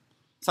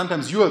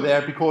 Sometimes you are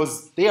there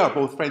because they are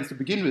both friends to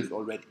begin with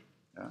already.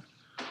 Yeah?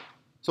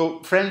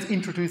 So friends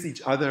introduce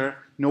each other.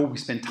 We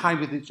spend time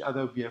with each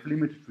other. We have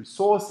limited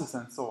resources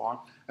and so on.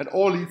 It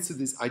all leads to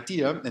this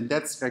idea, and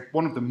that's like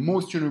one of the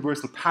most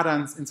universal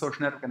patterns in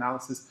social network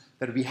analysis,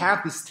 that we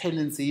have this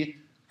tendency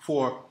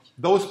for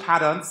those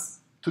patterns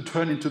to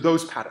turn into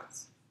those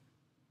patterns.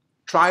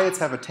 Triads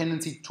have a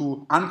tendency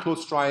to,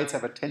 unclosed triads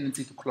have a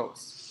tendency to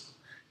close,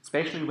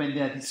 especially when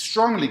there are these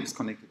strong links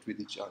connected with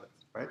each other,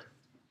 right?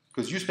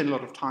 Because you spend a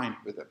lot of time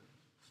with them.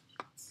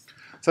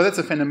 So that's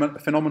a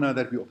phenomena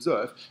that we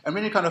observe. And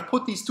when you kind of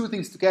put these two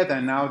things together,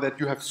 now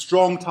that you have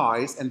strong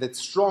ties and that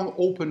strong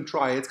open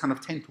triads kind of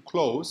tend to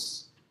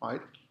close,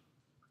 right?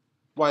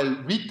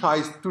 While weak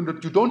ties,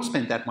 you don't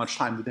spend that much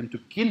time with them to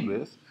begin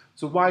with,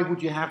 so why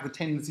would you have the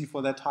tendency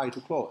for that tie to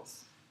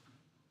close?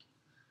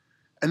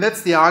 And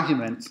that's the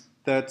argument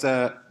that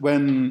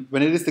when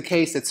it is the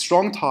case that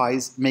strong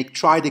ties make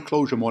triad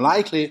closure more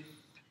likely,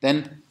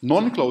 then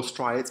non-close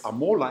triads are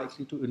more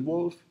likely to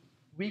involve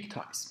weak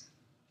ties.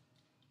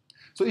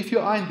 So if you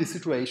are in this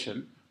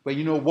situation where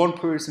you know one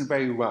person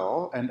very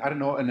well, and I don't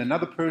know, and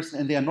another person,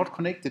 and they are not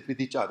connected with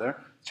each other,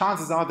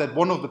 chances are that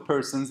one of the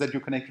persons that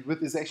you're connected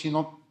with is actually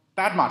not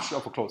that much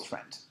of a close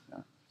friend.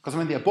 Because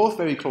when they are both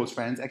very close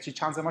friends, actually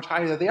chances are much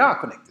higher that they are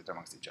connected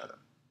amongst each other.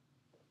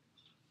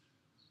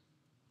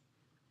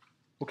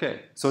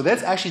 Okay, so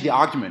that's actually the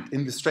argument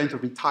in the strength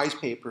of weak ties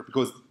paper,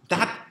 because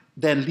that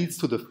then leads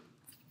to the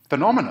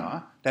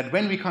phenomena that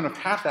when we kind of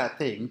have that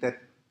thing,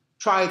 that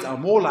triads are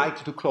more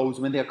likely to close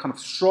when there are kind of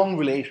strong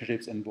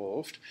relationships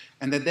involved,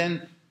 and that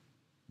then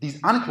these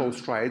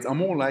unclosed triads are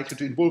more likely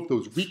to involve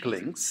those weak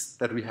links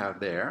that we have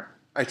there,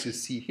 as you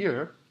see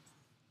here.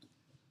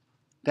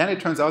 Then it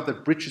turns out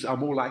that bridges are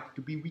more likely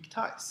to be weak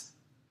ties.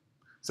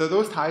 So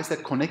those ties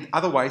that connect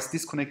otherwise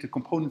disconnected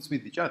components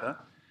with each other,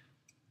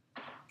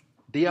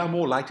 they are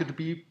more likely to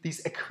be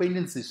these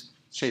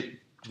acquaintances-shaped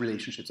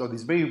relationships, or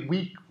these very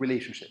weak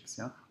relationships,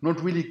 yeah?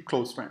 Not really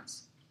close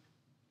friends.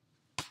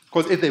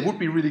 Because if they would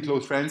be really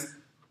close friends,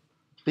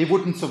 they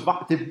wouldn't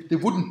survive, they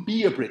wouldn't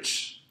be a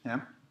bridge.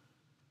 Yeah?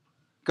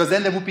 Because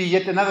then there would be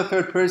yet another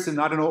third person,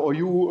 I don't know, or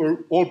you or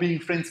all being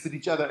friends with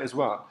each other as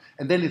well.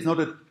 And then it's not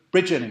a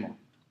bridge anymore.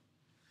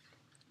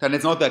 Then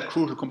it's not that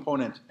crucial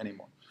component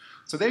anymore.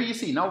 So there you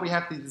see, now we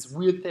have this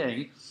weird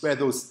thing where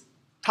those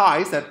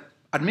ties that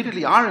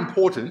admittedly are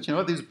important, you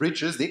know, these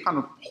bridges, they kind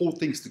of hold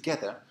things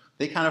together.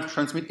 They kind of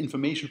transmit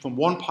information from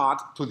one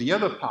part to the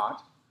other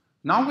part.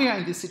 Now we are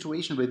in this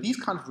situation where these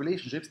kind of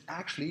relationships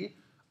actually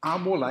are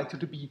more likely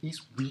to be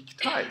these weak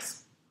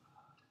ties.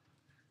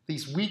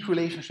 These weak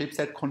relationships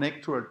that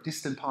connect to a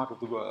distant part of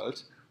the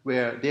world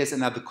where there's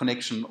another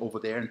connection over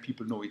there and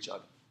people know each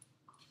other.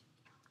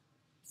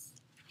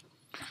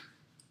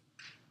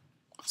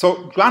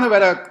 So Grund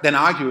then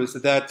argues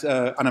that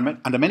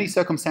under many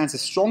circumstances,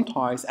 strong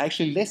ties are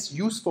actually less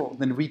useful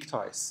than weak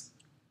ties.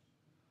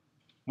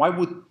 Why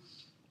would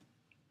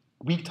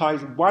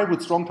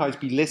strong ties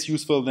be less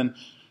useful than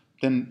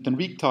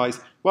weak ties?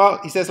 Well,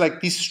 he says,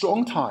 like, these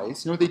strong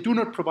ties, you know, they do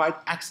not provide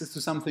access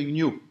to something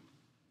new.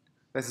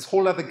 There's this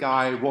whole other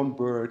guy, Ron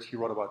Bird, he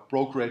wrote about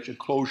brokerage and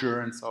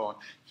closure and so on.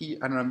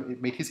 He, I don't know,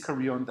 made his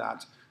career on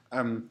that.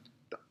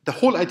 The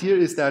whole idea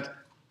is that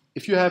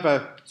if you have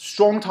a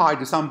strong tie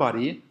to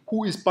somebody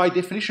who is by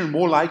definition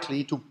more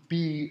likely to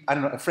be, I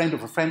don't know, a friend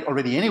of a friend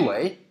already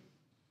anyway,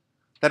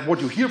 that what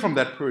you hear from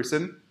that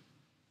person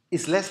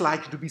is less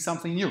likely to be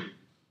something new.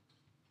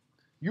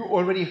 You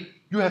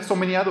have so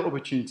many other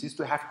opportunities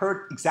to have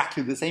heard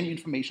exactly the same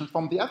information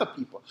from the other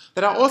people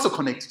that are also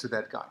connected to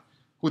that guy,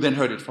 who then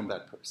heard it from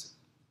that person.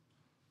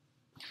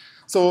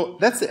 So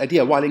that's the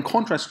idea. While in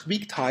contrast,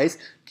 weak ties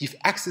give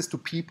access to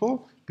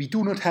people we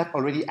do not have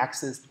already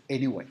access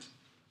anyway.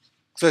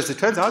 So as it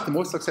turns out, the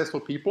most successful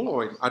people,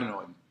 or I don't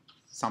know, in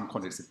some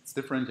contexts it's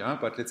different, yeah,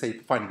 but let's say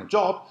finding a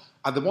job,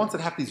 are the ones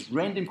that have these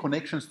random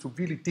connections to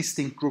really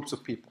distinct groups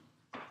of people.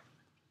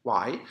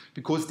 Why?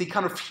 Because they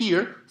kind of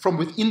hear from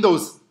within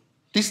those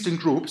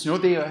distinct groups, you know,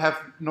 they have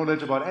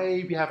knowledge about,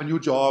 hey, we have a new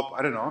job,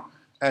 I don't know,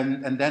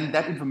 and then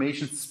that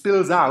information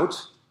spills out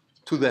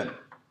to them.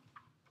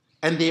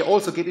 And they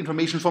also get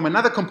information from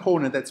another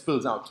component that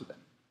spills out to them.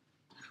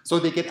 So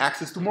they get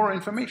access to more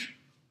information.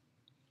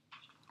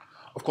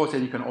 Of course,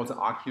 then you can also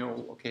argue,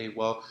 okay,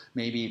 well,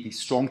 maybe these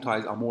strong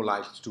ties are more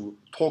likely to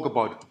talk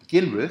about it to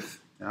begin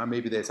with.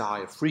 Maybe there's a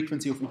higher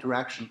frequency of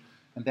interaction.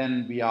 And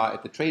then we are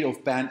at the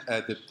trade-off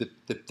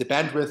the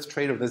bandwidth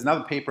trade-off. There's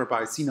another paper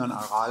by Sinan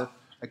Aral,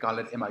 a guy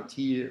at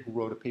MIT who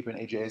wrote a paper in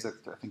AJS,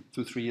 I think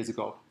 2-3 years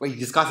ago, where he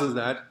discusses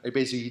that.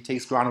 Basically, he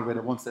takes Grund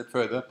one step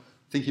further,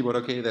 thinking about,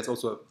 okay, there's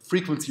also a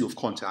frequency of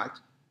contact.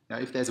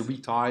 If there's a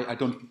weak tie, I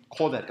don't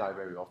call that guy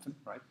very often,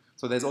 right?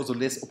 So there's also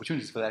less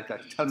opportunities for that guy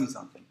to tell me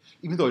something.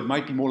 Even though it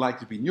might be more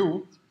likely to be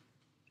new,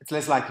 it's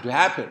less likely to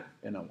happen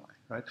in a way,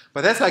 right?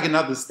 But that's like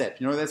another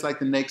step, you know, that's like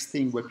the next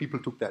thing where people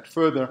took that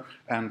further,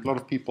 and a lot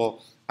of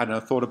people, I don't know,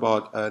 thought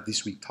about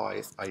this weak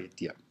tie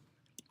idea.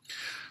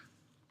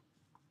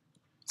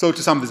 So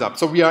to sum this up,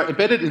 so we are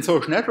embedded in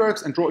social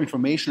networks and draw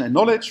information and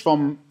knowledge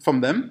from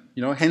them,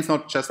 you know, hence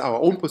not just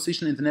our own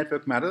position in the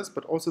network matters,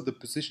 but also the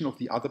position of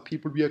the other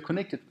people we are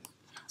connected with.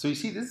 So you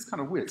see, this is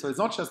kind of weird. So it's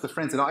not just the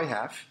friends that I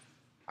have.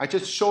 I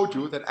just showed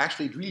you that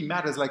actually it really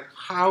matters, like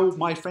how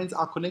my friends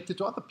are connected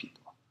to other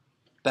people.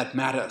 That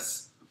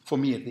matters for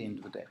me at the end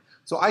of the day.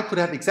 So we could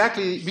have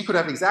exactly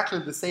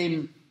the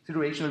same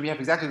situation, where we have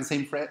exactly the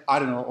same friend, I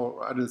don't know,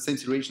 or the same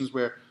situations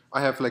where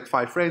I have like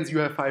 5 friends, you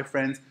have 5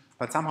 friends,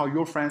 but somehow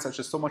your friends are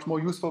just so much more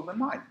useful than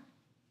mine.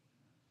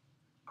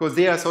 Because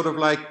they are sort of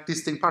like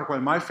distinct part.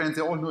 While my friends,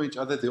 they all know each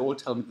other, they all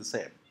tell me the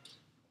same.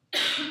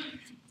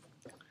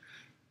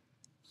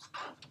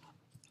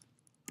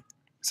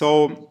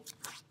 So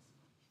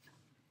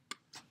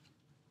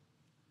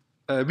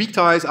weak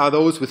ties are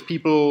those with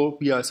people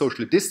who are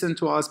socially distant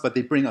to us, but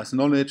they bring us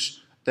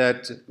knowledge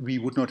that we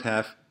would not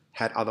have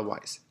had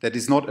otherwise, that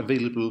is not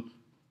available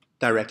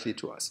directly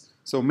to us.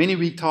 So many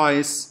weak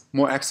ties,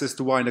 more access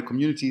to wider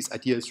communities,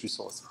 ideas,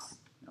 resources.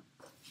 Yeah.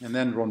 And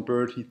then Ron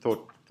Bird, he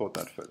thought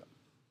that further.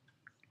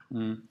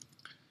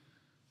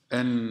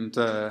 And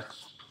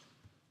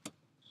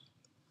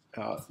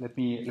let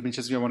me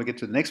just, I want to get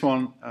to the next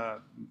one.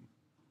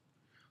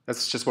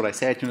 That's just what I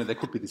said. There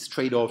could be this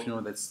trade-off.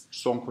 That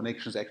strong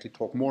connections actually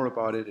talk more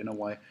about it in a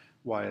way,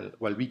 while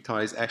weak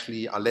ties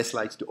actually are less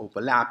likely to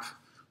overlap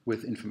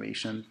with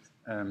information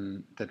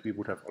that we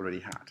would have already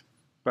had.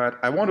 But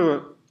I want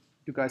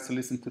you guys to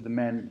listen to the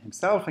man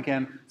himself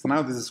again. So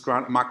now this is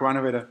Mark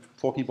Granovetter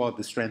talking about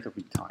the strength of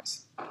weak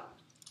ties.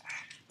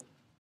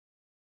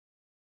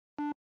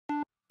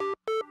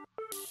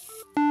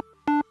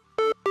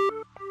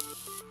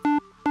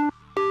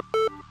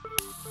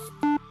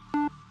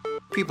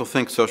 People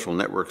think social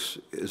networks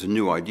is a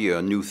new idea,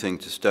 a new thing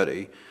to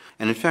study.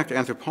 And in fact,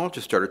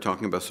 anthropologists started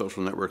talking about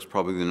social networks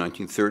probably in the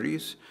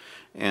 1930s,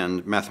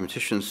 and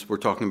mathematicians were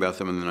talking about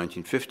them in the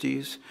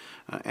 1950s,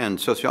 and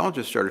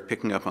sociologists started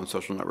picking up on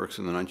social networks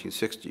in the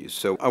 1960s.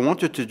 So I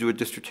wanted to do a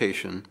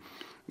dissertation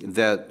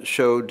that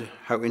showed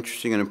how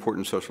interesting and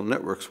important social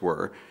networks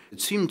were. It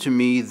seemed to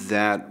me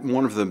that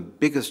one of the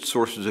biggest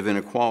sources of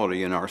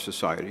inequality in our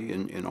society,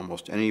 in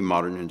almost any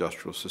modern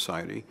industrial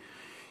society,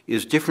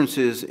 is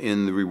differences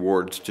in the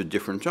rewards to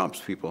different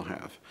jobs people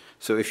have.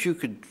 So if you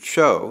could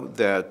show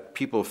that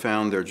people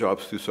found their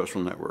jobs through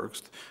social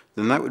networks,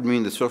 then that would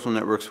mean that social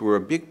networks were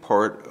a big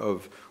part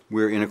of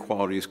where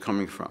inequality is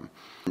coming from.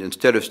 And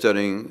instead of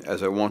studying,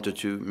 as I wanted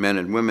to, men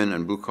and women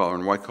and blue-collar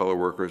and white-collar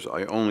workers,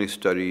 I only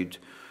studied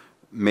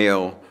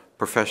male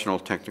professional,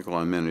 technical,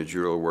 and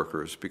managerial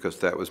workers because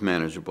that was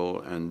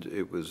manageable and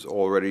it was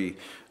already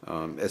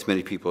as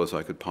many people as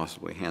I could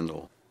possibly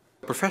handle.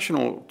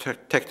 Professional,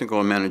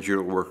 technical, and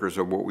managerial workers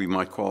are what we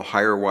might call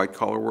higher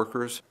white-collar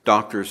workers,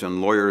 doctors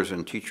and lawyers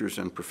and teachers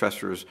and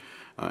professors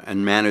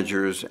and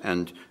managers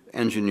and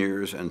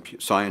engineers and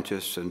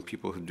scientists and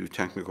people who do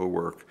technical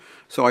work.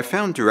 So I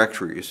found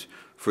directories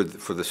for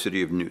the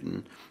city of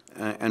Newton,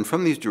 and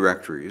from these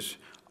directories,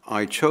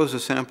 I chose a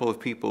sample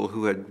of people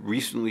who had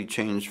recently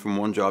changed from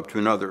one job to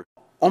another.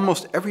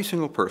 Almost every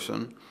single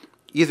person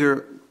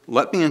either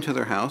let me into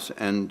their house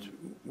and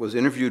was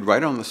interviewed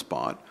right on the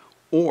spot,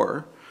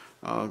 or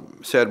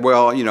said,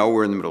 well,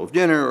 we're in the middle of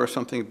dinner or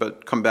something,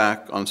 but come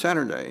back on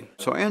Saturday.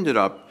 So I ended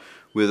up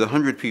with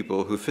 100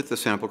 people who fit the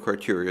sample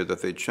criteria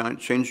that they'd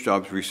changed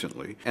jobs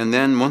recently. And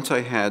then once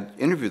I had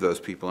interviewed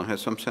those people and had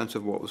some sense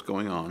of what was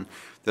going on,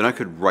 then I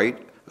could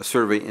write a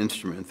survey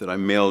instrument that I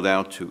mailed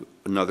out to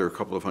another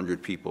couple of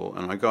hundred people,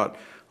 and I got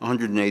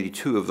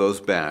 182 of those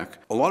back.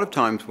 A lot of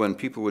times when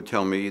people would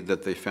tell me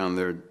that they found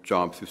their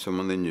job through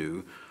someone they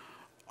knew,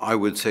 I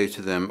would say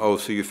to them, oh,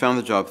 so you found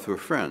the job through a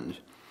friend.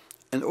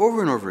 And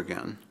over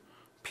again,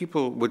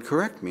 people would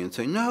correct me and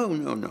say, no,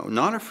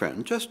 not a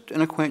friend, just an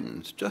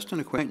acquaintance, just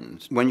an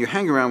acquaintance. When you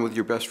hang around with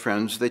your best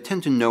friends, they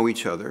tend to know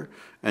each other,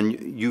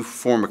 and you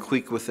form a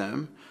clique with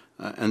them,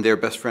 and their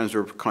best friends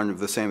are kind of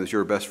the same as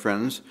your best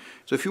friends.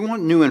 So if you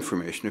want new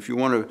information, if you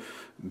want to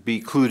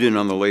be clued in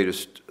on the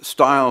latest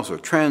styles or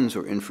trends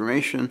or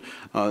information,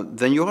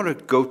 then you ought to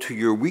go to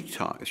your weak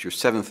ties, your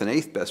 7th and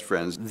 8th best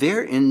friends.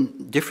 They're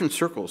in different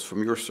circles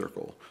from your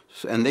circle,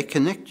 and they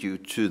connect you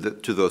to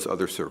those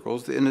other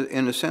circles.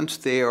 In a sense,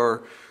 they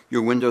are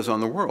your windows on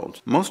the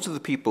world. Most of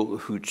the people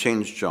who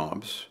changed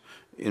jobs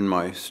in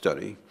my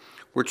study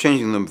were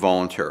changing them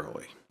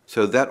voluntarily.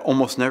 So that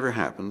almost never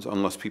happens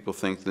unless people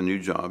think the new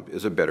job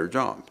is a better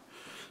job.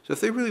 So if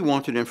they really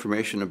wanted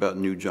information about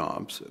new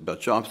jobs,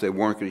 about jobs they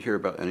weren't going to hear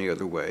about any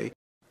other way,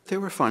 they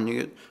were finding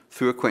it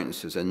through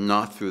acquaintances and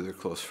not through their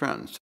close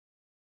friends.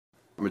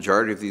 The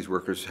majority of these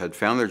workers had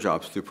found their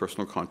jobs through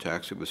personal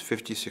contacts. It was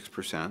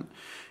 56%.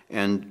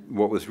 And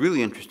what was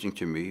really interesting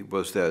to me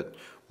was that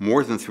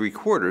more than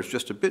 3/4,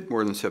 just a bit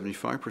more than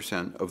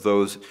 75% of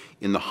those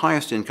in the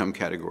highest income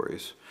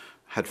categories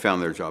had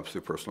found their jobs through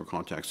personal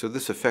contacts. So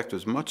this effect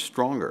was much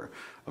stronger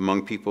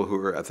among people who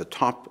were at the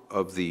top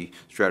of the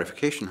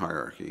stratification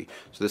hierarchy.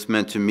 So this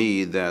meant to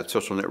me that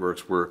social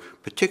networks were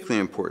particularly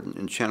important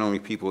in channeling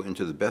people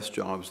into the best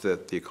jobs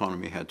that the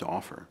economy had to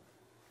offer.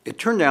 It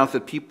turned out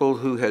that people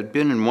who had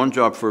been in one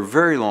job for a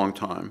very long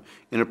time,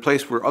 in a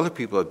place where other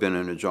people had been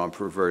in a job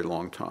for a very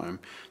long time,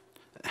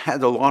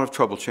 had a lot of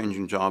trouble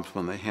changing jobs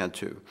when they had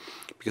to,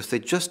 because they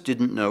just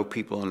didn't know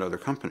people in other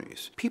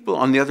companies. People,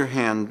 on the other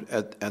hand,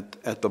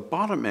 at the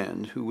bottom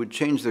end, who would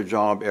change their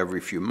job every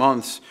few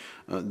months,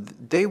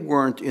 they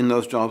weren't in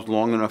those jobs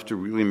long enough to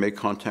really make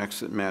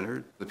contacts that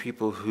mattered. The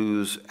people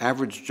whose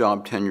average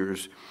job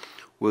tenures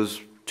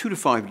was 2 to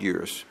 5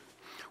 years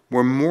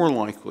were more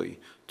likely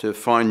to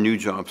find new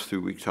jobs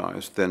through weak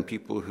ties than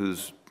people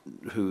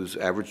whose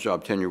average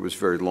job tenure was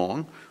very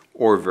long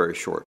or very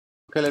short.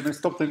 Okay, let me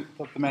stop the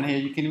man here.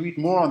 You can read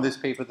more on this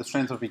paper, The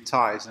Strength of Weak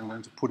Ties. I'm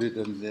going to put it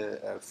in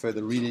the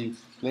further reading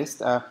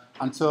list.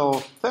 Until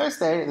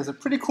Thursday, there's a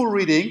pretty cool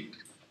reading,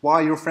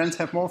 Why Your Friends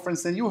Have More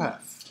Friends Than You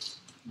Have.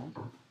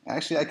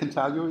 Actually, I can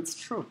tell you it's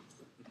true.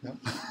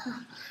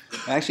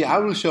 Actually, I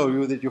will show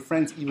you that your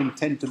friends even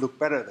tend to look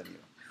better than you.